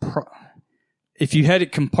if you had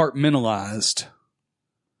it compartmentalized,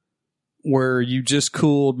 where you just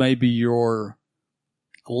cooled maybe your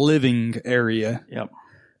living area, yep,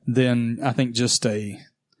 then I think just a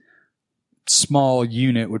small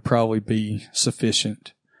unit would probably be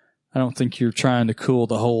sufficient. I don't think you're trying to cool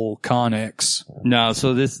the whole Connex. No,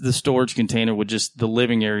 so the storage container would just, the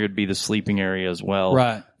living area would be the sleeping area as well.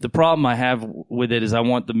 Right. The problem I have with it is I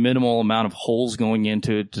want the minimal amount of holes going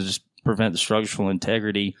into it to just prevent the structural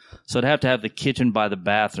integrity. So I'd have to have the kitchen by the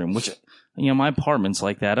bathroom, which, my apartment's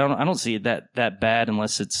like that. I don't see it that bad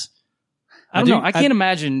unless it's, I don't know. I can't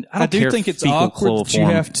imagine. I do think it's awkward that you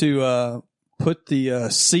have to put the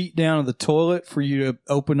seat down of the toilet for you to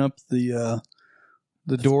open up the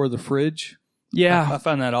door of the fridge. Yeah. I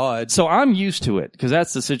find that odd. So I'm used to it because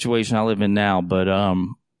that's the situation I live in now. But I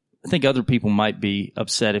think other people might be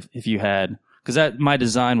upset if you had, because my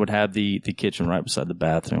design would have the kitchen right beside the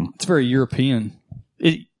bathroom. It's very European.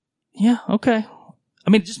 Yeah. Okay. I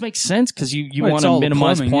mean, it just makes sense because you want to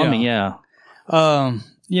minimize plumbing. Yeah.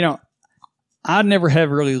 I never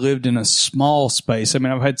have really lived in a small space. I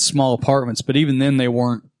mean, I've had small apartments, but even then they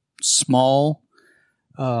weren't small.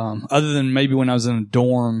 Other than maybe when I was in a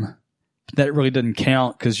dorm, that really doesn't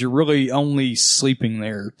count because you're really only sleeping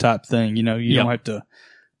there type thing. You don't have to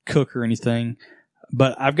cook or anything.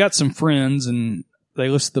 But I've got some friends and they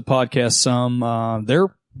listen to the podcast some.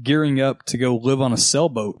 They're gearing up to go live on a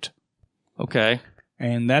sailboat. Okay.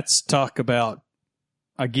 And that's talk about,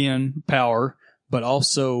 again, power, but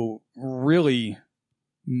also really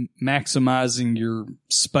maximizing your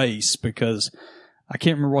space, because I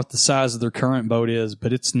can't remember what the size of their current boat is,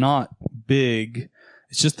 but it's not big.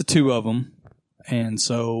 It's just the two of them. And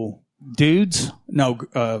so dudes? No,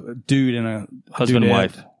 dude and a husband and dudette.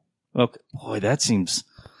 wife. Okay. Boy, that seems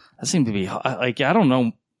to be like, I don't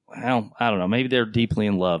know. I don't know. Maybe they're deeply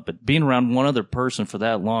in love, but being around one other person for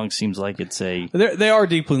that long seems like it's they are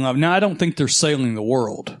deeply in love. Now, I don't think they're sailing the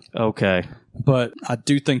world. Okay. But I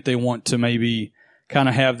do think they want to maybe kind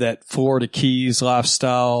of have that Florida Keys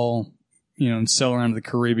lifestyle, and sail around the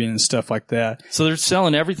Caribbean and stuff like that. So they're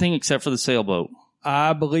selling everything except for the sailboat.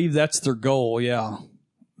 I believe that's their goal. Yeah.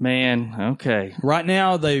 Man. Okay. Right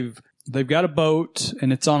now they've got a boat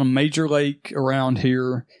and it's on a major lake around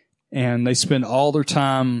here, and they spend all their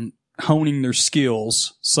time honing their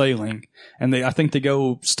skills sailing. And I think they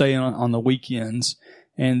go stay on the weekends.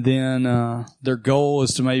 And then their goal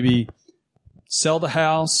is to maybe sell the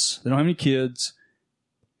house. They don't have any kids.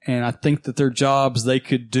 And I think that their jobs they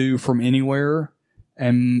could do from anywhere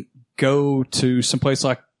and go to someplace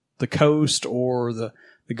like the coast or the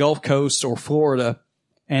Gulf Coast or Florida.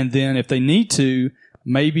 And then if they need to,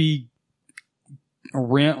 maybe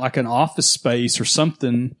rent like an office space or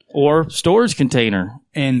something. Or storage container.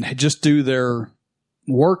 And just do their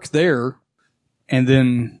work there and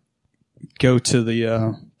then go to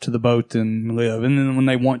the boat and live. And then when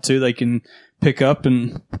they want to, they can pick up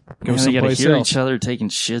and go someplace else. They got to hear each other taking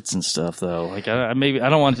shits and stuff, though. Like, I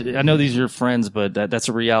don't want to. I know these are your friends, but that's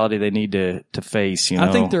a reality they need to face.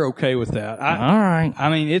 I think they're okay with that. All right. I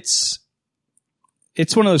mean, it's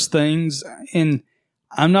one of those things, and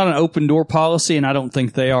I'm not an open door policy, and I don't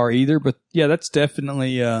think they are either. But yeah, that's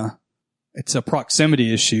definitely it's a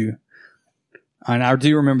proximity issue. And I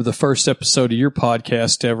do remember the first episode of your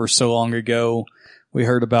podcast ever so long ago. We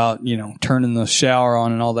heard about, turning the shower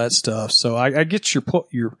on and all that stuff. So I get your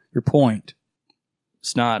point.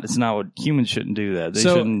 It's not what humans shouldn't do that. They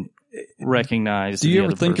So, shouldn't recognize. Do you the ever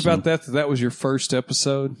other think person. about that was your first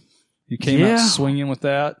episode? You came out swinging with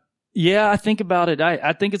that? Yeah, I think about it.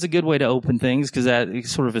 I think it's a good way to open things because that it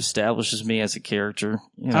sort of establishes me as a character.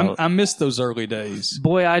 You know, I miss those early days.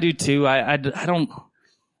 boy, I do too. I don't.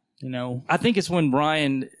 You know, I think it's when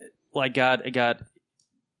Brian got with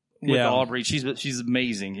Yeah. Aubrey. She's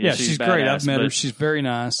amazing. yeah, she's great. I've badass, met her. but She's very I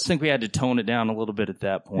nice. think we had to tone it down a little bit at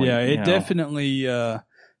that point. Yeah, it you know. definitely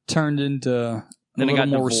turned into Then a it little got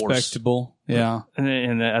more divorced. respectable. Yeah.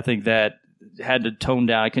 And I think that had to tone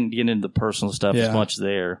down. I couldn't get into the personal stuff Yeah. as much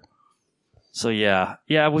there. So yeah.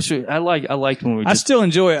 I wish I liked when we. I still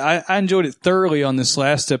enjoy it. I enjoyed it thoroughly on this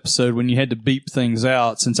last episode when you had to beep things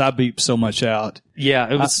out, since I beep so much out.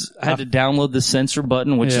 Yeah, it was. I had to download the censor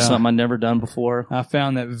button, which Yeah. is something I'd never done before. I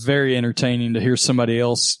found that very entertaining to hear somebody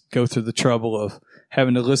else go through the trouble of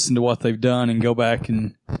having to listen to what they've done and go back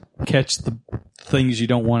and catch the things you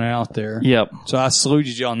don't want out there. Yep. So I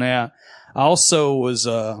saluted you on that. I also was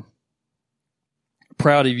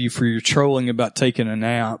proud of you for your trolling about taking a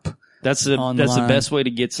nap. That's the Online. best way to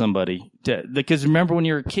get somebody. Because remember when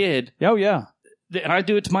you're a kid, Oh, yeah. and I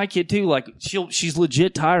do it to my kid too. Like she's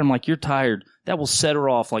legit tired. I'm like, you're tired. That will set her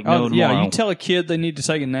off like no tomorrow. Yeah, you tell a kid they need to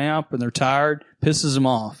take a nap and they're tired, pisses them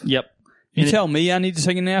off. Yep. You And tell me I need to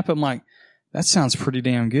take a nap, I'm like, that sounds pretty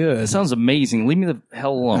damn good. That sounds amazing. Leave me the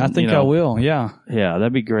hell alone. I think you know? I will, yeah. Yeah,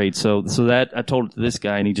 that'd be great. So that I told it to this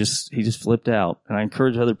guy, and he just flipped out. And I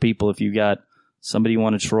encourage other people, if you got somebody you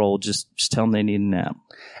want to troll, just tell them they need a nap.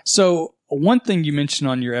 So one thing you mentioned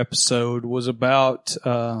on your episode was about,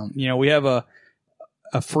 we have a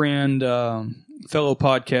friend, fellow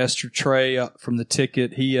podcaster, Trey from The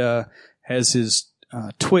Ticket. He has his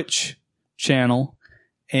Twitch channel,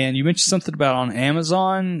 and you mentioned something about on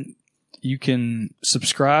Amazon you can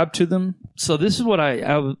subscribe to them. So this is what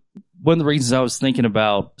one of the reasons I was thinking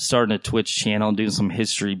about starting a Twitch channel and doing some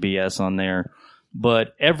history BS on there.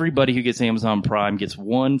 But everybody who gets Amazon Prime gets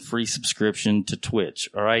one free subscription to Twitch.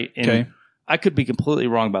 All right. And Okay. I could be completely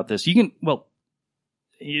wrong about this.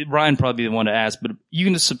 Ryan probably the one to ask, but you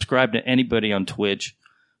can just subscribe to anybody on Twitch.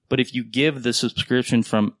 But if you give the subscription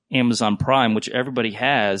from Amazon Prime, which everybody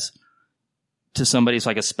has, to somebody, it's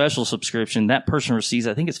like a special subscription, that person receives,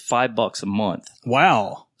 I think it's $5 a month.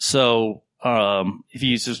 Wow. So, if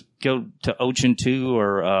you just go to Ocean2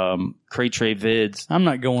 or, Crate Tray Vids. I'm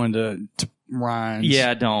not going to Ryan's.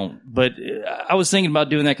 Yeah, I don't. But I was thinking about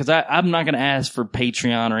doing that because I'm not going to ask for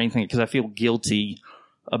Patreon or anything because I feel guilty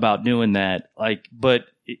about doing that. But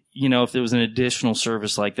if there was an additional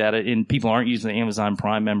service like that and people aren't using the Amazon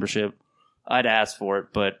Prime membership, I'd ask for it,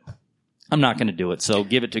 but I'm not going to do it. So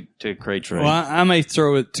give it to Crate Tray. Well, I may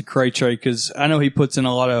throw it to Crate Tray because I know he puts in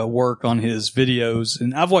a lot of work on his videos,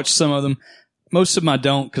 and I've watched some of them. Most of them I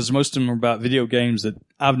don't because most of them are about video games that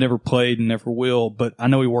I've never played and never will, but I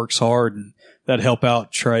know he works hard, and that'd help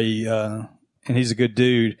out Trey, and he's a good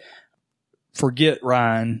dude. Forget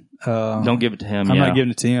Ryan. Don't give it to him. I'm not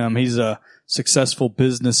giving it to him. He's a successful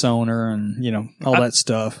business owner and, all that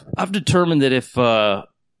stuff. I've determined that if my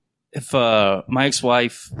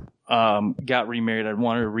ex-wife got remarried, I'd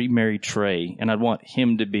want her to remarry Trey, and I'd want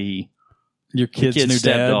him to be your kid's new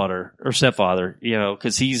stepdaughter or stepfather,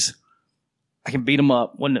 because I can beat him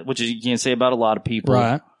up, which you can't say about a lot of people.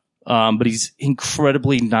 Right. But he's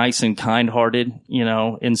incredibly nice and kind-hearted,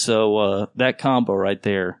 and so that combo right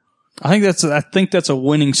there. I think that's a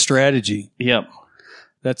winning strategy. Yep.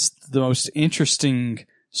 That's the most interesting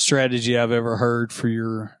strategy I've ever heard for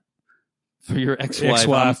your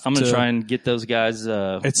ex-wife. I'm going to try and get those guys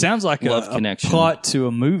it sounds like love a connection. plot to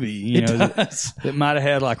a movie, It does. that might have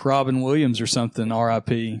had like Robin Williams or something,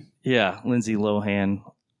 R.I.P. Yeah, Lindsay Lohan.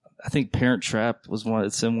 I think Parent Trap was one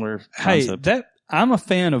of the similar concept. Hey, I'm a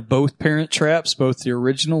fan of both Parent Traps, both the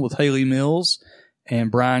original with Haley Mills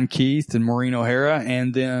and Brian Keith and Maureen O'Hara,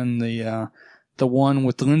 and then the one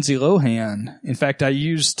with Lindsay Lohan. In fact, I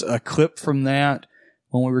used a clip from that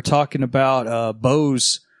when we were talking about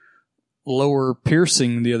Bo's lower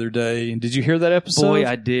piercing the other day. Did you hear that episode? Boy,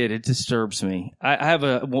 I did. It disturbs me. I have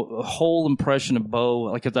a whole impression of Bo,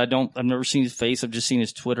 like, cause I've never seen his face. I've just seen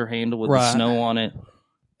his Twitter handle with the snow on it.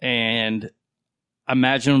 And I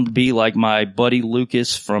imagine him to be like my buddy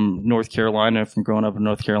Lucas from North Carolina, from growing up in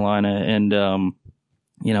North Carolina. And,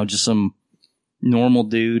 just some normal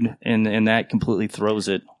dude. And that completely throws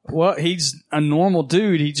it. Well, he's a normal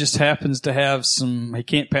dude. He just happens to have he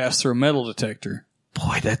can't pass through a metal detector.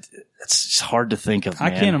 Boy, that's just hard to think of,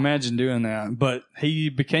 man. I can't imagine doing that. But he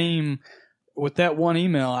became, with that one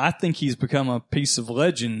email, I think he's become a piece of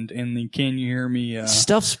legend in the Can You Hear Me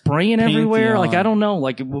stuff spraying everywhere. Pantheon. Like, I don't know.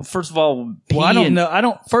 Like, well, first of all, I don't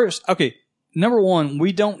know. Okay. number one,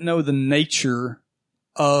 we don't know the nature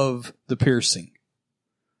of the piercing.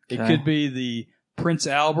 Okay. It could be the Prince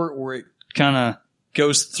Albert where it kind of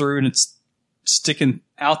goes through and it's sticking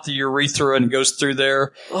out the urethra and goes through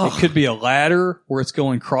there. Ugh. It could be a ladder where it's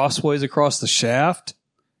going crossways across the shaft.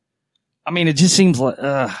 I mean, it just seems like,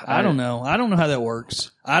 I don't know. I don't know how that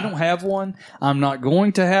works. I don't have one. I'm not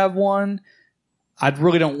going to have one. I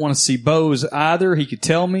really don't want to see Bo's either. He could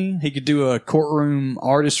tell me. He could do a courtroom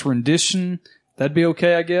artist rendition. That'd be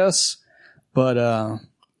okay, I guess. But,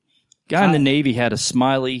 guy in the Navy had a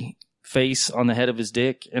smiley face on the head of his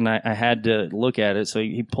dick, and I had to look at it, so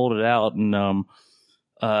he pulled it out, and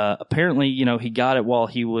apparently, you know, he got it while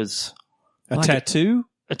he was... A tattoo?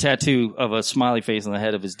 A tattoo of a smiley face on the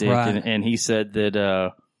head of his dick, right. and he said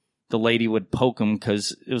that the lady would poke him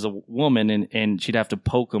because it was a woman, and she'd have to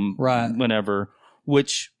poke him whenever,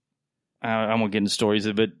 which I won't get into stories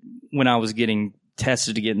of it, but when I was getting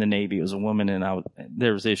tested to get in the Navy, it was a woman, and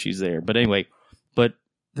there was issues there. But anyway,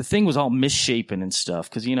 the thing was all misshapen and stuff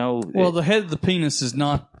because, you know... Well, the head of the penis is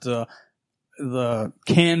not the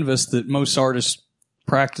canvas that most artists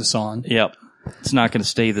practice on. Yep. It's not going to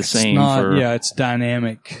stay the same. Yeah, it's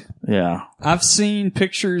dynamic. Yeah. I've seen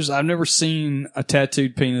pictures. I've never seen a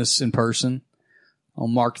tattooed penis in person. I'll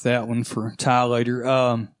mark that one for Ty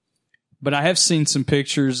later. But I have seen some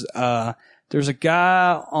pictures. There's a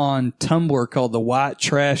guy on Tumblr called the White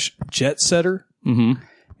Trash Jet Setter. Mm-hmm.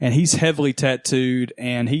 And he's heavily tattooed,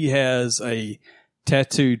 and he has a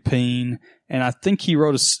tattooed peen. And I think he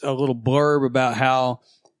wrote a little blurb about how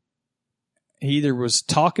he either was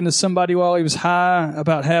talking to somebody while he was high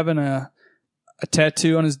about having a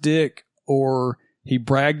tattoo on his dick, or he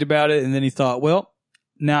bragged about it, and then he thought, well,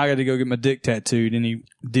 now I got to go get my dick tattooed, and he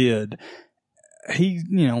did. He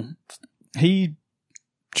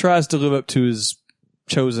tries to live up to his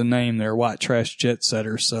chosen name there, White Trash Jet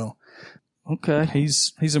Setter, so... Okay.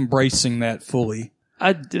 He's embracing that fully.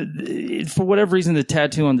 For whatever reason, the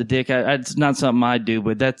tattoo on the dick, it's not something I do,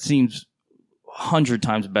 but that seems 100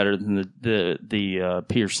 times better than the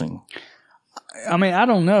piercing. I mean, I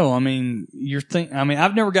don't know. I mean,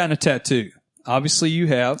 I've never gotten a tattoo. Obviously, you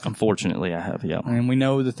have. Unfortunately, I have, yeah. And we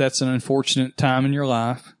know that that's an unfortunate time in your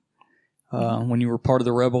life when you were part of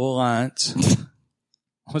the Rebel Alliance.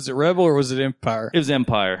 Was it Rebel or was it Empire? It was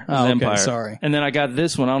Empire. Okay, sorry. And then I got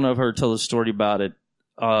this one. I don't know if I heard tell the story about it.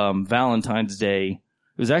 Valentine's Day.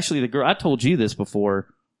 It was actually the girl. I told you this before.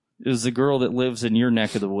 It was the girl that lives in your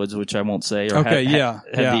neck of the woods, which I won't say. Or had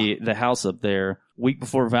the house up there. Week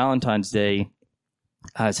before Valentine's Day,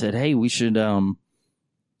 I said, hey, we should... well,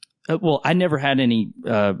 I never had any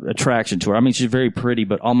attraction to her. I mean, she's very pretty,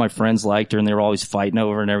 but all my friends liked her, and they were always fighting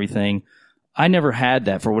over her and everything. I never had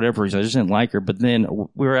that for whatever reason. I just didn't like her. But then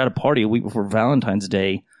we were at a party a week before Valentine's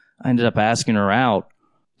Day. I ended up asking her out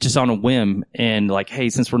just on a whim and like, hey,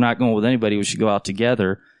 since we're not going with anybody, we should go out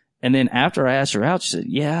together. And then after I asked her out, she said,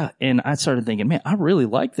 yeah. And I started thinking, man, I really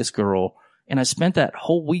like this girl. And I spent that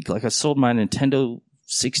whole week, like I sold my Nintendo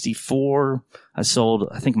 64. I sold,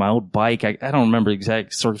 I think, my old bike. I don't remember the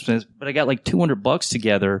exact circumstances, but I got like $200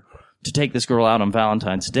 together to take this girl out on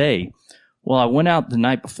Valentine's Day. Well, I went out the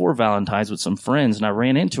night before Valentine's with some friends, and I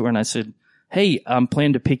ran into her, and I said, hey, I'm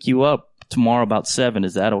planning to pick you up tomorrow about 7.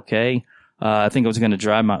 Is that okay? I think I was going to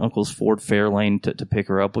drive my uncle's Ford Fairlane to pick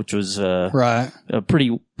her up, which was a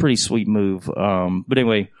pretty sweet move. But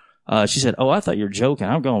anyway, she said, oh, I thought you were joking.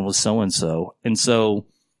 I'm going with so-and-so. And so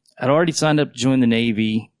I'd already signed up to join the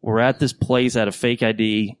Navy. We're at this place, had a fake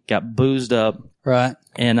ID, got boozed up. Right.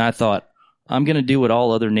 And I thought, I'm going to do what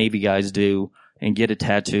all other Navy guys do and get a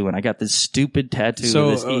tattoo. And I got this stupid tattoo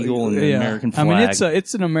with this eagle and the American flag. I mean,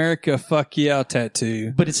 it's an America fuck yeah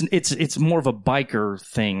tattoo. But it's more of a biker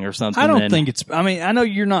thing or something. I don't think it's, I mean, I know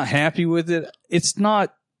you're not happy with it. It's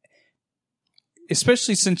not,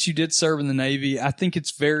 especially since you did serve in the Navy, I think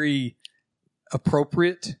it's very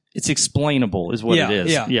appropriate. It's explainable is what it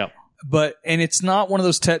is. Yeah. But, and it's not one of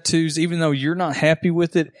those tattoos, even though you're not happy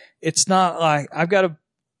with it, it's not like, I've got a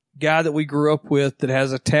guy that we grew up with that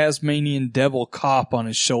has a Tasmanian devil cop on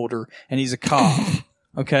his shoulder, and he's a cop.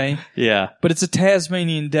 Okay? Yeah. But it's a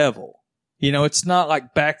Tasmanian devil. You know, it's not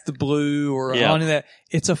like Back the Blue or any of that.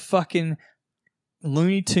 It's a fucking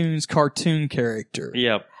Looney Tunes cartoon character.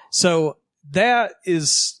 Yep. So that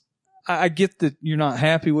is, I get that you're not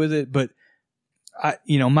happy with it, but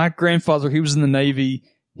my grandfather, he was in the Navy.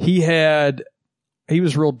 He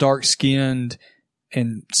was real dark skinned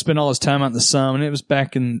and spent all his time out in the sun. And it was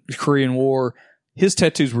back in the Korean War. His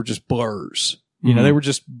tattoos were just blurs. You know, they were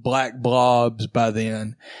just black blobs by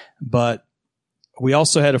then. But we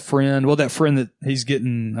also had a friend, that friend that he's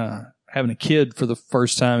getting, having a kid for the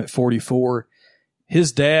first time at 44.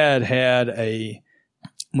 his dad had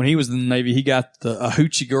when he was in the Navy, he got a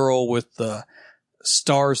hoochie girl with the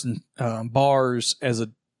stars and bars as a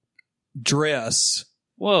dress.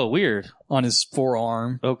 Whoa, weird. On his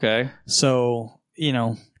forearm. Okay. So,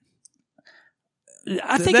 I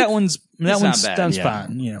think that one's bad,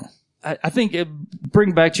 fine, I think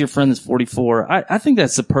bring back to your friend that's 44. I think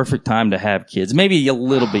that's the perfect time to have kids. Maybe a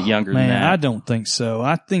little bit younger than that. I don't think so.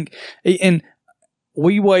 I think, and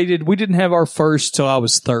we didn't have our first till I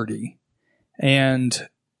was 30. And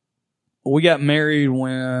we got married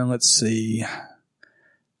when, let's see,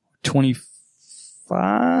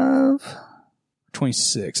 25,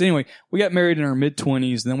 26. Anyway, we got married in our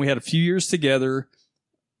mid-20s. And then we had a few years together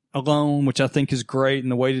alone, which I think is great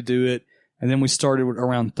and the way to do it. And then we started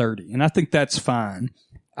around 30. And I think that's fine.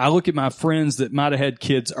 I look at my friends that might have had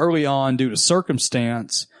kids early on due to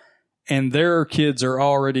circumstance, and their kids are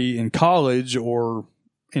already in college or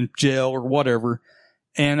in jail or whatever.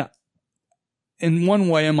 And in one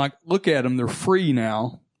way, I'm like, look at them. They're free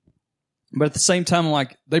now. But at the same time, I'm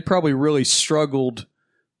like, they probably really struggled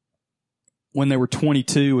when they were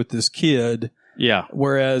 22 with this kid. Yeah.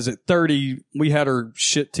 Whereas at 30, we had our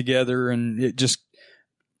shit together, and it just,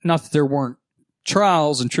 not that there weren't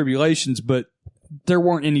trials and tribulations, but there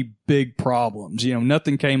weren't any big problems.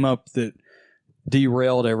 Nothing came up that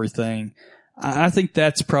derailed everything. I think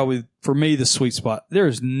that's probably, for me, the sweet spot.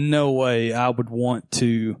 There's no way I would want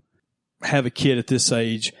to have a kid at this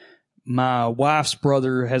age. My wife's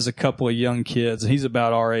brother has a couple of young kids, and he's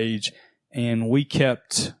about our age, and we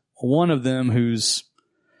kept one of them who's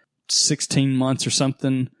 16 months or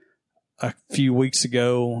something a few weeks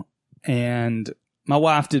ago, and my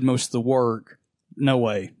wife did most of the work. No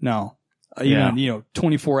way. No. Even,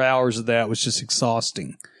 24 hours of that was just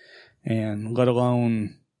exhausting, and let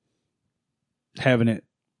alone having it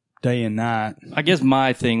day and night. I guess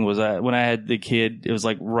my thing was when I had the kid, it was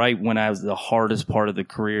like right when I was the hardest part of the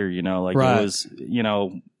career, right. It was,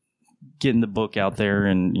 getting the book out there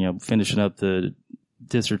and, finishing up the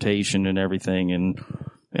dissertation and everything.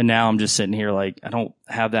 And now I'm just sitting here like I don't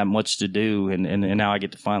have that much to do. And now I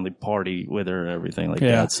get to finally party with her and everything like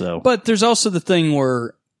that. So, but there's also the thing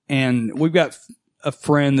where, and we've got a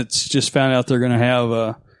friend that's just found out they're going to have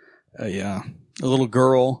a little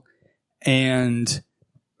girl, and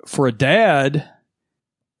for a dad,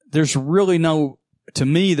 there's really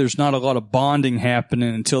there's not a lot of bonding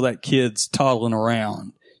happening until that kid's toddling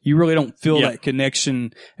around. You really don't feel that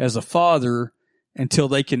connection as a father until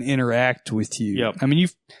they can interact with you. Yep. I mean,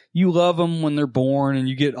 you love them when they're born, and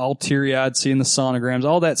you get all teary-eyed seeing the sonograms,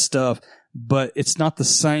 all that stuff, but it's not the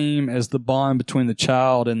same as the bond between the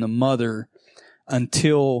child and the mother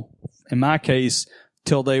until, in my case,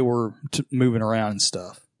 till they were moving around and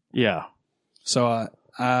stuff. Yeah. So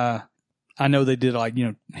I know they did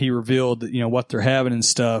he revealed that, what they're having and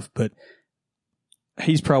stuff, but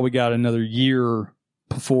he's probably got another year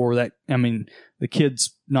before that. I mean, the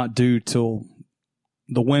kid's not due till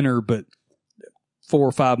the winter, but 4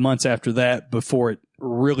 or 5 months after that before it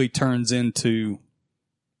really turns into,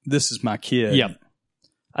 this is my kid. Yep.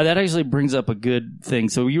 That actually brings up a good thing.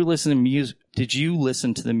 So you listening to did you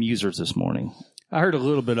listen to the Musers this morning? I heard a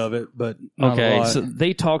little bit of it, but not a lot. So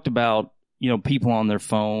they talked about, people on their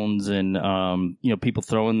phones and, people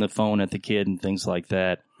throwing the phone at the kid and things like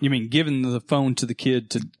that. You mean giving the phone to the kid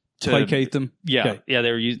to placate them? Yeah. Okay. Yeah,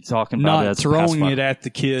 they were talking about not throwing it at the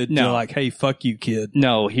kid. No. Like, hey, fuck you, kid.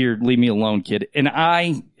 No, here, leave me alone, kid. And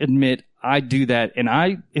I admit I do that, and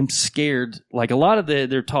I am scared. Like a lot of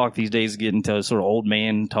their talk these days is getting to sort of old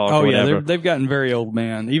man talk. Oh, or whatever. Yeah, they've gotten very old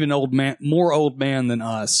man. Even more old man than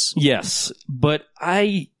us. Yes, but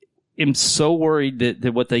I am so worried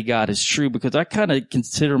that what they got is true, because I kind of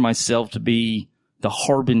consider myself to be the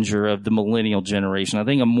harbinger of the millennial generation. I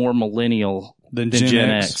think I'm more millennial than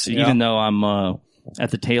Gen X, even though I'm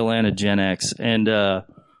at the tail end of Gen X. And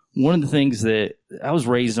one of the things that I was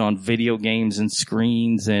raised on, video games and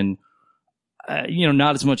screens, and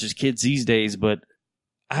not as much as kids these days, but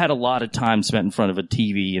I had a lot of time spent in front of a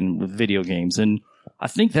TV and with video games. And I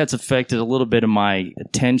think that's affected a little bit of my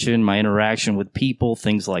attention, my interaction with people,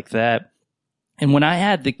 things like that. And when I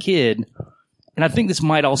had the kid, and I think this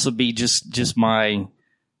might also be just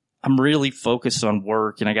I'm really focused on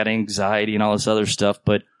work and I got anxiety and all this other stuff,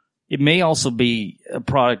 but it may also be a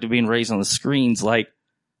product of being raised on the screens. Like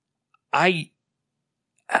I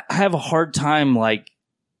have a hard time,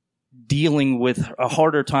 dealing with a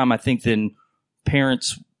harder time, I think, than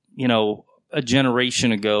parents, a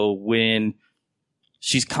generation ago, when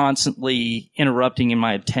she's constantly interrupting in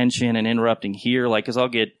my attention and interrupting here, cause I'll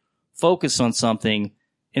get focused on something.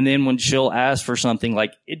 And then when she'll ask for something,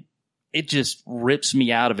 it just rips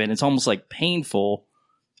me out of it. It's almost like painful.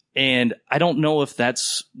 And I don't know if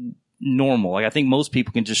that's normal. Like, I think most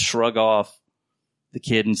people can just shrug off the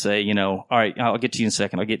kid and say, you know, all right, I'll get to you in a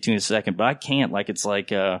second. I'll get to you in a second. But I can't. Like, it's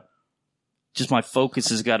like, just my focus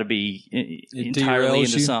has got to be entirely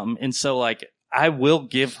into something. And so, like, I will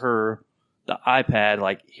give her the iPad,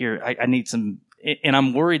 like, here, I need some, and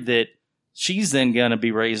I'm worried that she's then going to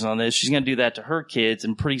be raised on this. She's going to do that to her kids,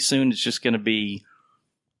 and pretty soon it's just going to be,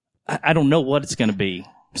 I don't know what it's going to be.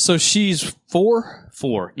 So she's 4?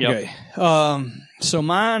 4, yep. Okay. So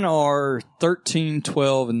mine are 13,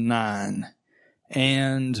 12, and 9.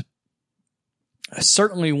 And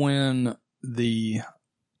certainly when the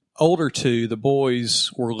older two, the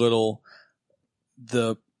boys, were little,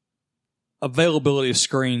 the availability of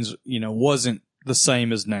screens, you know, wasn't the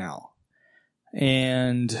same as now.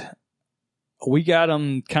 And we got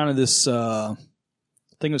them kind of this, I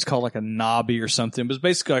think it was called like a Nobby or something. It was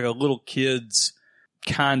basically like a little kid's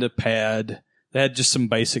kind of pad that had just some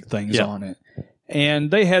basic things on it.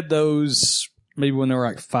 And they had those maybe when they were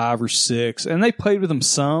like 5 or 6, and they played with them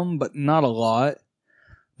some, but not a lot.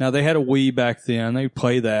 Now, they had a Wii back then. They would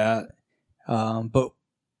play that. But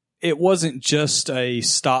it wasn't just a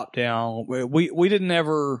stop down. We didn't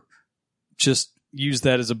ever just use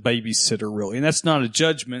that as a babysitter, really. And that's not a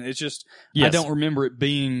judgment. It's just, I don't remember it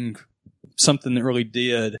being something that really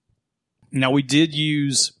did. Now, we did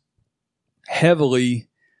use heavily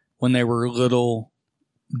when they were little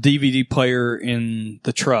DVD player in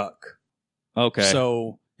the truck. Okay.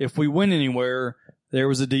 So if we went anywhere, there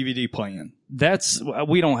was a DVD playing.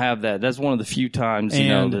 We don't have that. That's one of the few times, you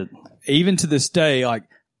know, that even to this day, like,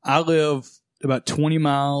 I live about 20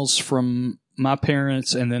 miles from my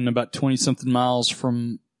parents and then about 20 something miles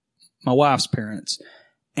from my wife's parents.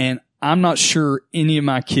 And I'm not sure any of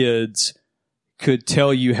my kids could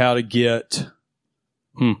tell you how to get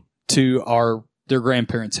to their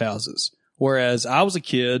grandparents' houses. Whereas I was a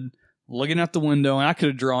kid looking out the window and I could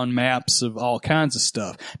have drawn maps of all kinds of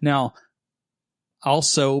stuff. Now,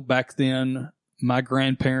 also back then, my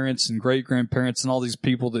grandparents and great grandparents and all these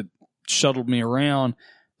people that shuttled me around,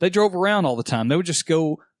 they drove around all the time. They would just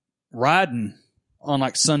go riding on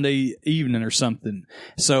like Sunday evening or something.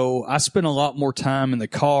 So I spent a lot more time in the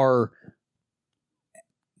car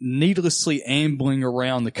needlessly ambling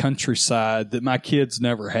around the countryside that my kids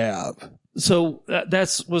never have. So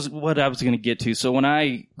was what I was going to get to. So when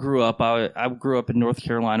I grew up, I grew up in North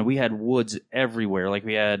Carolina. We had woods everywhere. Like,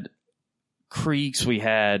 we had creeks. We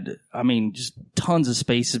had, just tons of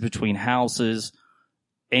spaces between houses.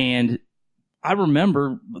 And I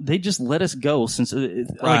remember they just let us go since,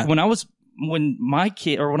 like, when I was my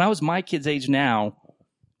kid's age now,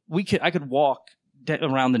 I could walk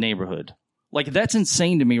around the neighborhood. Like, that's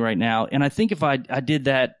insane to me right now. And I think if I did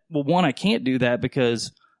that, well, one, I can't do that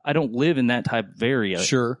because I don't live in that type of area.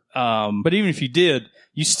 Sure. But even if you did,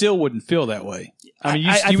 you still wouldn't feel that way.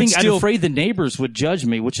 I think I'm afraid the neighbors would judge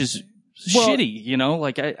me, which is shitty, you know?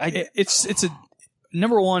 Like,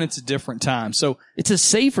 number one, it's a different time. So it's a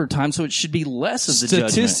safer time, so it should be less of the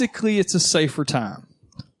judgment. Statistically, it's a safer time.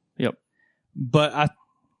 Yep. But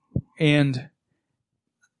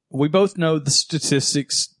we both know the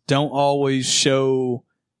statistics don't always show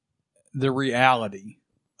the reality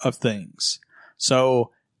of things.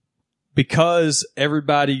 So because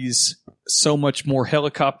everybody's so much more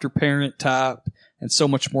helicopter parent type and so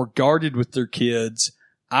much more guarded with their kids,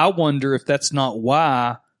 I wonder if that's not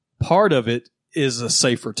why part of it is a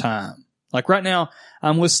safer time. Like right now,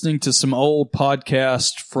 I'm listening to some old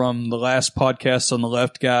podcast from the last podcast on the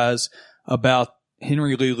Left Guys about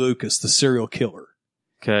Henry Lee Lucas, the serial killer.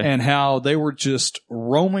 Okay. And how they were just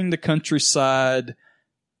roaming the countryside.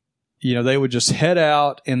 You know, they would just head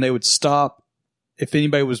out and they would stop if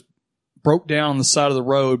anybody was broke down on the side of the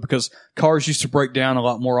road, because cars used to break down a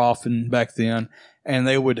lot more often back then, and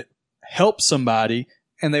they would help somebody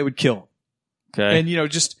and they would kill them. Okay. And, you know,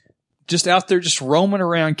 just out there just roaming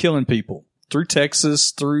around killing people through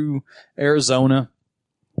Texas, through Arizona,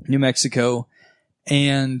 New Mexico.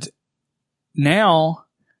 And now,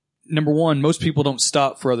 number one, most people don't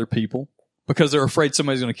stop for other people because they're afraid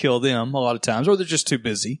somebody's going to kill them a lot of times, or they're just too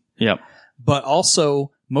busy. Yep. But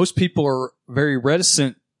also, most people are very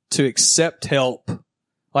reticent to accept help.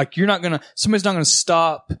 Like, somebody's not going to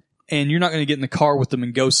stop and you're not going to get in the car with them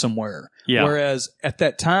and go somewhere. Yeah. Whereas at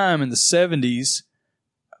that time in the 70s,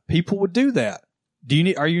 people would do that.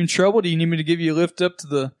 Are you in trouble? Do you need me to give you a lift up to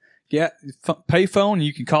the pay phone and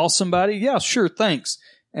you can call somebody? Yeah, sure. Thanks.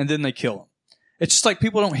 And then they kill them. It's just like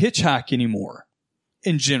people don't hitchhike anymore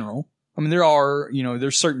in general. I mean,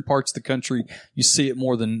 there's certain parts of the country you see it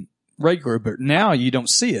more than regular, but now you don't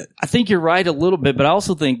see it. I think you're right a little bit, but I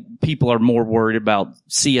also think people are more worried about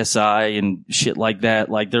CSI and shit like that.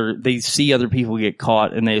 Like they see other people get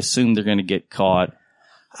caught and they assume they're going to get caught.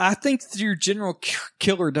 I think that your general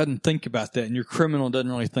killer doesn't think about that, and your criminal doesn't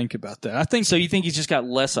really think about that. I think so. You think he's just got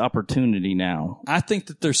less opportunity now? I think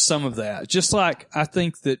that there's some of that. Just like I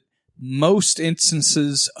think that most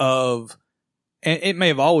instances of, and it may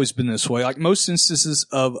have always been this way, like most instances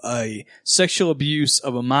of a sexual abuse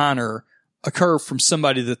of a minor occur from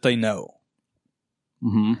somebody that they know.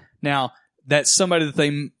 Mm-hmm. Now, that somebody that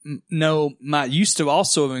they know might used to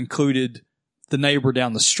also have included the neighbor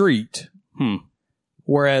down the street.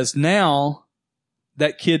 Whereas now,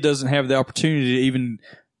 that kid doesn't have the opportunity to even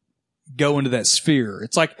go into that sphere.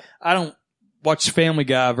 It's like, I don't watch Family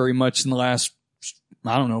Guy very much in the last,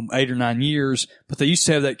 8 or 9 years, but they used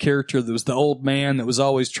to have that character that was the old man that was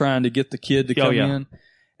always trying to get the kid to come in.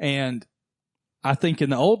 And I think in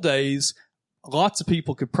the old days, lots of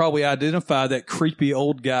people could probably identify that creepy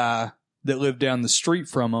old guy that lived down the street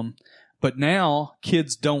from them. But now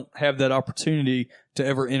kids don't have that opportunity to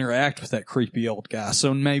ever interact with that creepy old guy.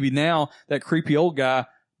 So maybe now that creepy old guy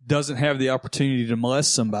doesn't have the opportunity to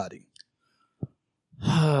molest somebody.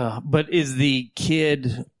 But is the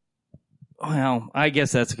kid... Well, I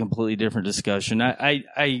guess that's a completely different discussion.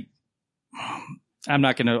 I'm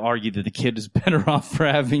not going to argue that the kid is better off for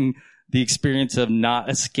having the experience of not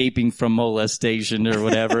escaping from molestation or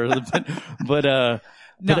whatever. but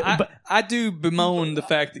I do bemoan the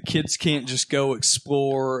fact that kids can't just go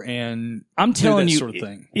explore and I'm telling do that you, sort of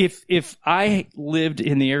thing. If I lived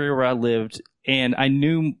in the area where I lived and I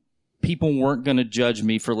knew people weren't going to judge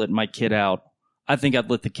me for letting my kid out, I think I'd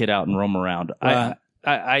let the kid out and roam around. Right.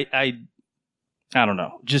 I don't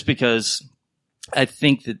know, just because I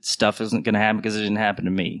think that stuff isn't going to happen because it didn't happen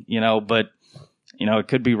to me, but, it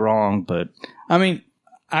could be wrong, but. I mean,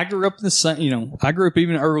 I grew up in the same, I grew up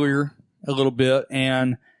even earlier a little bit,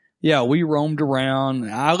 and yeah, we roamed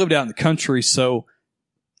around. I lived out in the country,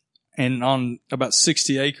 and on about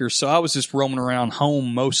 60 acres, so I was just roaming around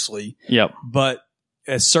home mostly. Yep. But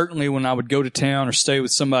certainly when I would go to town or stay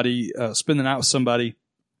with somebody, spend the night with somebody,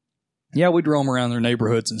 yeah, we'd roam around their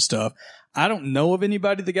neighborhoods and stuff. I don't know of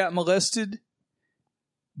anybody that got molested,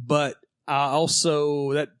 but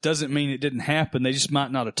that doesn't mean it didn't happen. They just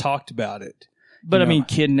might not have talked about it. But I mean,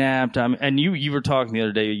 kidnapped. And you were talking the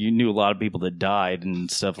other day. You knew a lot of people that died and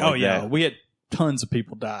stuff like that. Oh yeah, we had tons of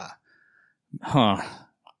people die. Huh?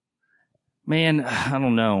 Man, I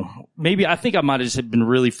don't know. Maybe I think I might have just been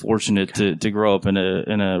really fortunate to grow up in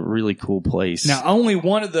a really cool place. Now, only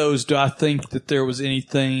one of those do I think that there was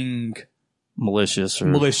anything malicious.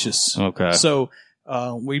 Okay. So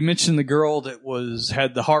we mentioned the girl that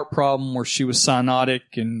had the heart problem where she was cyanotic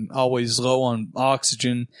and always low on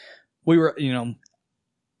oxygen. We were,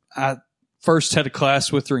 I first had a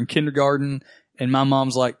class with her in kindergarten, and my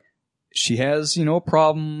mom's like, she has, a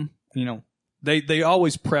problem. They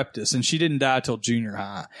always prepped us, and she didn't die till junior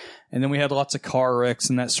high. And then we had lots of car wrecks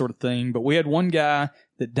and that sort of thing. But we had one guy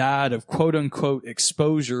that died of quote unquote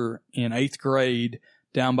exposure in 8th grade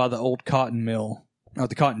down by the old cotton mill, or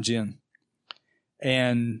the cotton gin.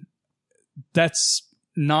 And that's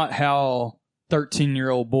not how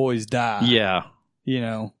 13-year-old boys die. Yeah.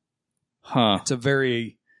 Huh. It's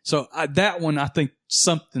that one, I think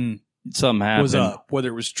something happened. Was up, whether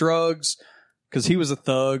it was drugs, because he was a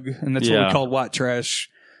thug, and that's what we called white trash.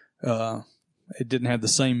 It didn't have the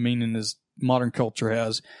same meaning as modern culture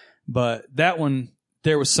has. But that one,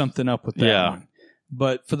 there was something up with that one.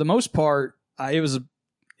 But for the most part, it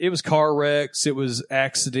was car wrecks, it was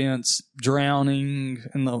accidents, drowning,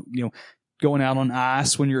 and going out on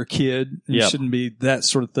ice when you're a kid. It shouldn't be that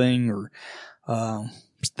sort of thing, or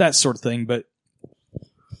that sort of thing. But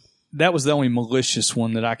that was the only malicious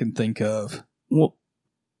one that I can think of. Well,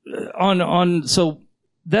 so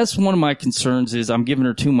that's one of my concerns is I'm giving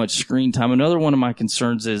her too much screen time. Another one of my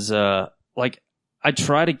concerns is I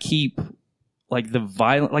try to keep the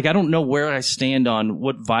violent, I don't know where I stand on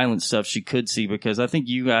what violent stuff she could see, because I think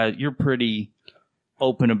you're pretty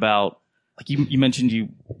open about, you mentioned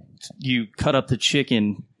you cut up the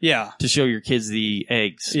chicken to show your kids the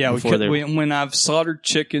eggs. Yeah, when I've slaughtered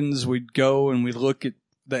chickens, we'd go and we'd look at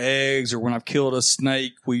the eggs, or when I've killed a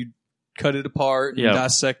snake, we'd cut it apart and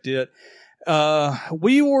dissect it.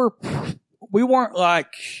 We weren't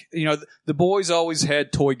like, the boys always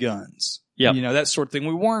had toy guns. Yeah. That sort of thing.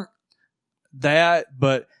 We weren't that,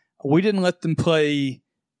 but we didn't let them play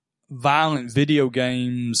violent video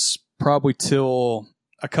games probably till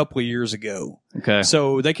a couple of years ago. Okay.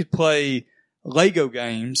 So they could play Lego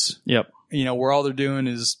games. Yep. Where all they're doing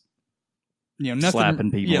is, nothing,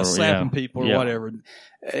 slapping people, slapping people or whatever.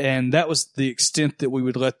 And that was the extent that we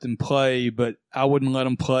would let them play, but I wouldn't let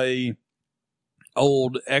them play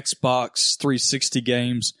old Xbox 360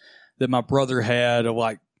 games that my brother had, of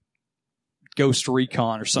like Ghost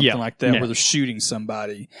Recon or something like that, where they're shooting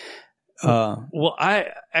somebody. Well,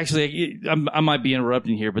 I might be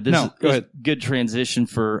interrupting here, but this is a good transition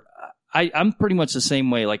for. I'm pretty much the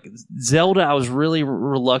same way. Like Zelda, I was really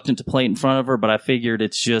reluctant to play it in front of her, but I figured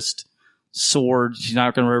it's just sword. She's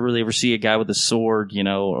not going to really ever see a guy with a sword,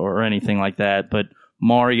 or anything like that. But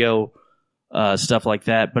Mario, stuff like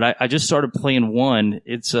that. But I just started playing one.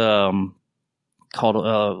 It's called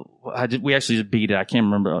we actually just beat it. I can't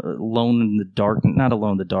remember. Alone in the Dark. Not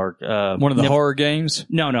Alone in the Dark. One of the horror games?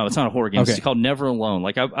 No, it's not a horror game. Okay. It's called Never Alone.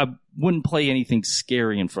 Like I wouldn't play anything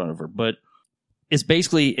scary in front of her, but it's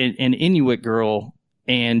basically an Inuit girl,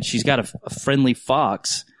 and she's got a friendly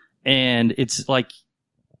fox, and it's like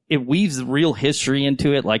it weaves the real history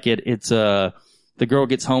into it. Like it's the girl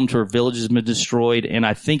gets home to her village has been destroyed, and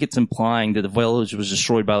I think it's implying that the village was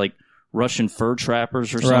destroyed by like Russian fur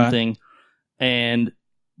trappers or something.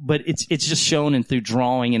 But it's just shown in through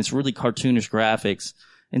drawing, and it's really cartoonish graphics.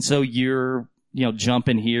 And so you're,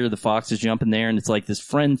 jumping here, the fox is jumping there, and it's like this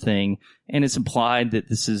friend thing. And it's implied that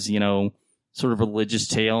this is, sort of religious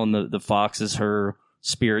tale, and the fox is her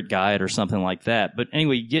spirit guide or something like that. But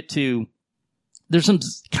anyway, you get to, there's some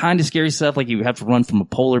kind of scary stuff, like you have to run from a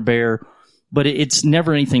polar bear, but it's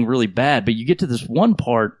never anything really bad. But you get to this one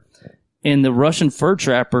part, and the Russian fur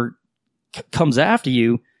trapper comes after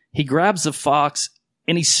you. He grabs the fox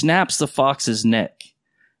and he snaps the fox's neck.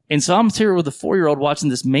 And so I'm here with a 4-year-old watching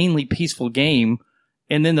this mainly peaceful game,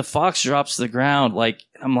 and then the fox drops to the ground. Like,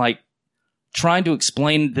 I'm like trying to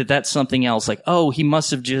explain that that's something else. Like, oh, he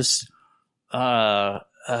must have just made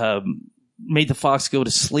the fox go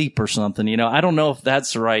to sleep or something. I don't know if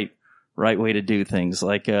that's the right way to do things.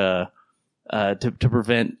 Like to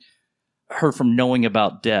prevent her from knowing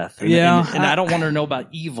about death. And I don't want her to know about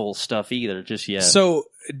evil stuff either just yet. So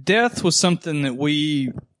death was something that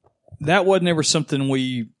wasn't ever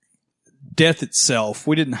something death itself,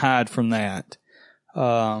 we didn't hide from that.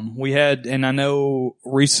 We had, and I know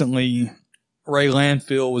recently Ray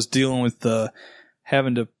Landfill was dealing with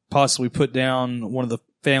having to possibly put down one of the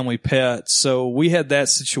family pets. So we had that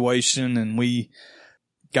situation, and we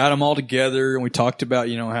got them all together, and we talked about,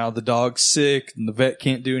 how the dog's sick and the vet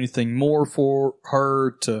can't do anything more for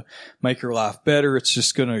her to make her life better. It's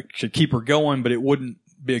just going to keep her going, but it wouldn't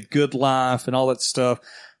be a good life and all that stuff.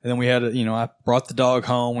 And then we had I brought the dog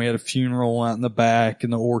home. We had a funeral out in the back in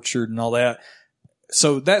the orchard and all that.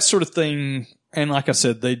 So that sort of thing. And like I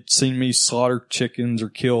said, they'd seen me slaughter chickens or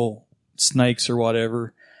kill snakes or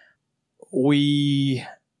whatever. We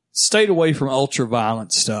stayed away from ultra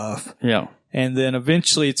violent stuff. Yeah. And then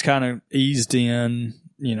eventually it's kind of eased in,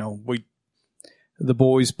 the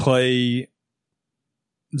boys play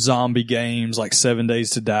zombie games like 7 Days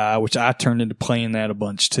to Die, which I turned into playing that a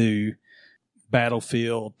bunch too.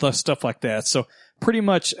 Battlefield, stuff like that. So pretty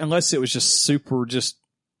much, unless it was just super, just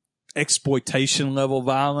exploitation level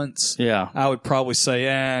violence, I would probably say,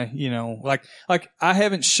 like I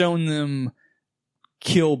haven't shown them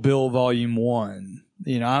Kill Bill Volume 1.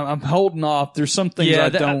 I'm holding off. There's some things I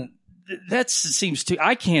don't. That seems too.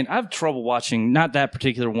 I have trouble watching, not that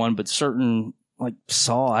particular one, but certain like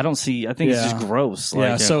Saw. I think it's just gross.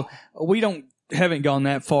 So we haven't gone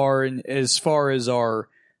that far. And as far as our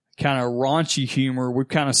kind of raunchy humor, we've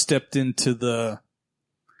kind of stepped into the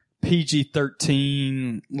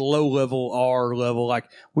PG-13, low level R level. Like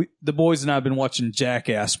the boys and I have been watching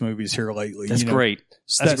Jackass movies here lately. That's great.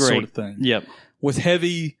 That's great. Sort of thing. Yep. With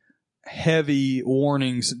heavy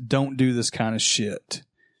warnings, don't do this kind of shit.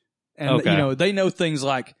 And, they know things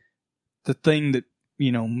like the thing that,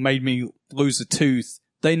 made me lose a tooth.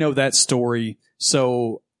 They know that story.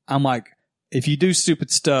 So I'm like, if you do stupid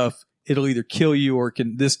stuff, it'll either kill you or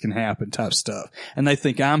this can happen type stuff. And they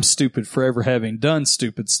think I'm stupid for ever having done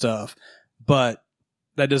stupid stuff, but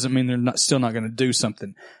that doesn't mean they're still not going to do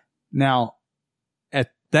something. Now,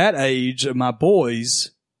 at that age of my boys,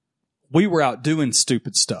 we were out doing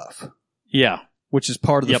stupid stuff. Yeah. Which is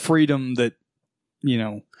part of the freedom that,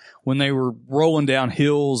 when they were rolling down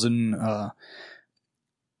hills and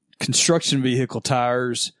construction vehicle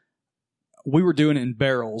tires, we were doing it in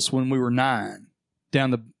barrels when we were 9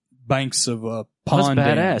 down the banks of pond.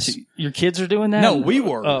 That's badass. Dams. Your kids are doing that? No, we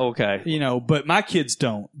were. Oh, okay. But my kids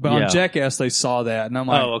don't. But on Jackass, they saw that, and I'm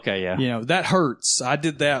like, oh, okay, yeah. That hurts. I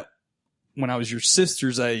did that when I was your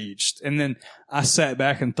sister's age, and then I sat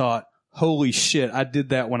back and thought, holy shit, I did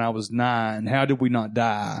that when I was 9. How did we not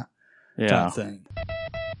die? Yeah. Type thing.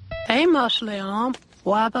 Hey, Marshall,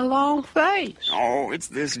 Why the long face? Oh, it's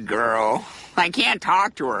this girl. I can't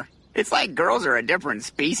talk to her. It's like girls are a different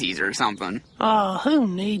species or something. Oh, who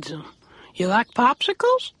needs them? You like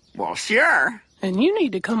popsicles? Well, sure. And you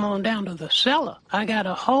need to come on down to the cellar. I got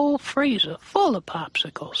a whole freezer full of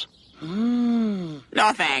popsicles.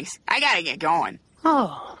 No thanks. I gotta get going.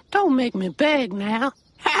 Oh, don't make me beg now.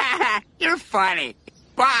 You're funny.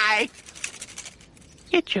 Bye.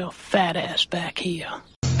 Get your fat ass back here.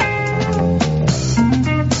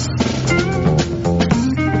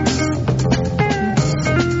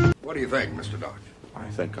 What do you think, Mr. Dodge? I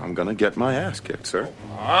think I'm gonna get my ass kicked, sir.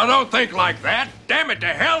 I don't think like that. Damn it to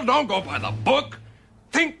hell, don't go by the book.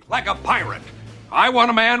 Think like a pirate. I want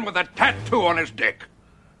a man with a tattoo on his dick.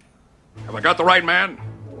 Have I got the right man?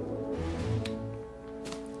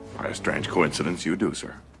 By a strange coincidence, you do,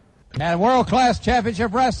 sir. And World Class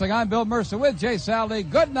Championship Wrestling, I'm Bill Mercer with Jay Saldi.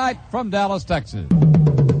 Good night from Dallas, Texas.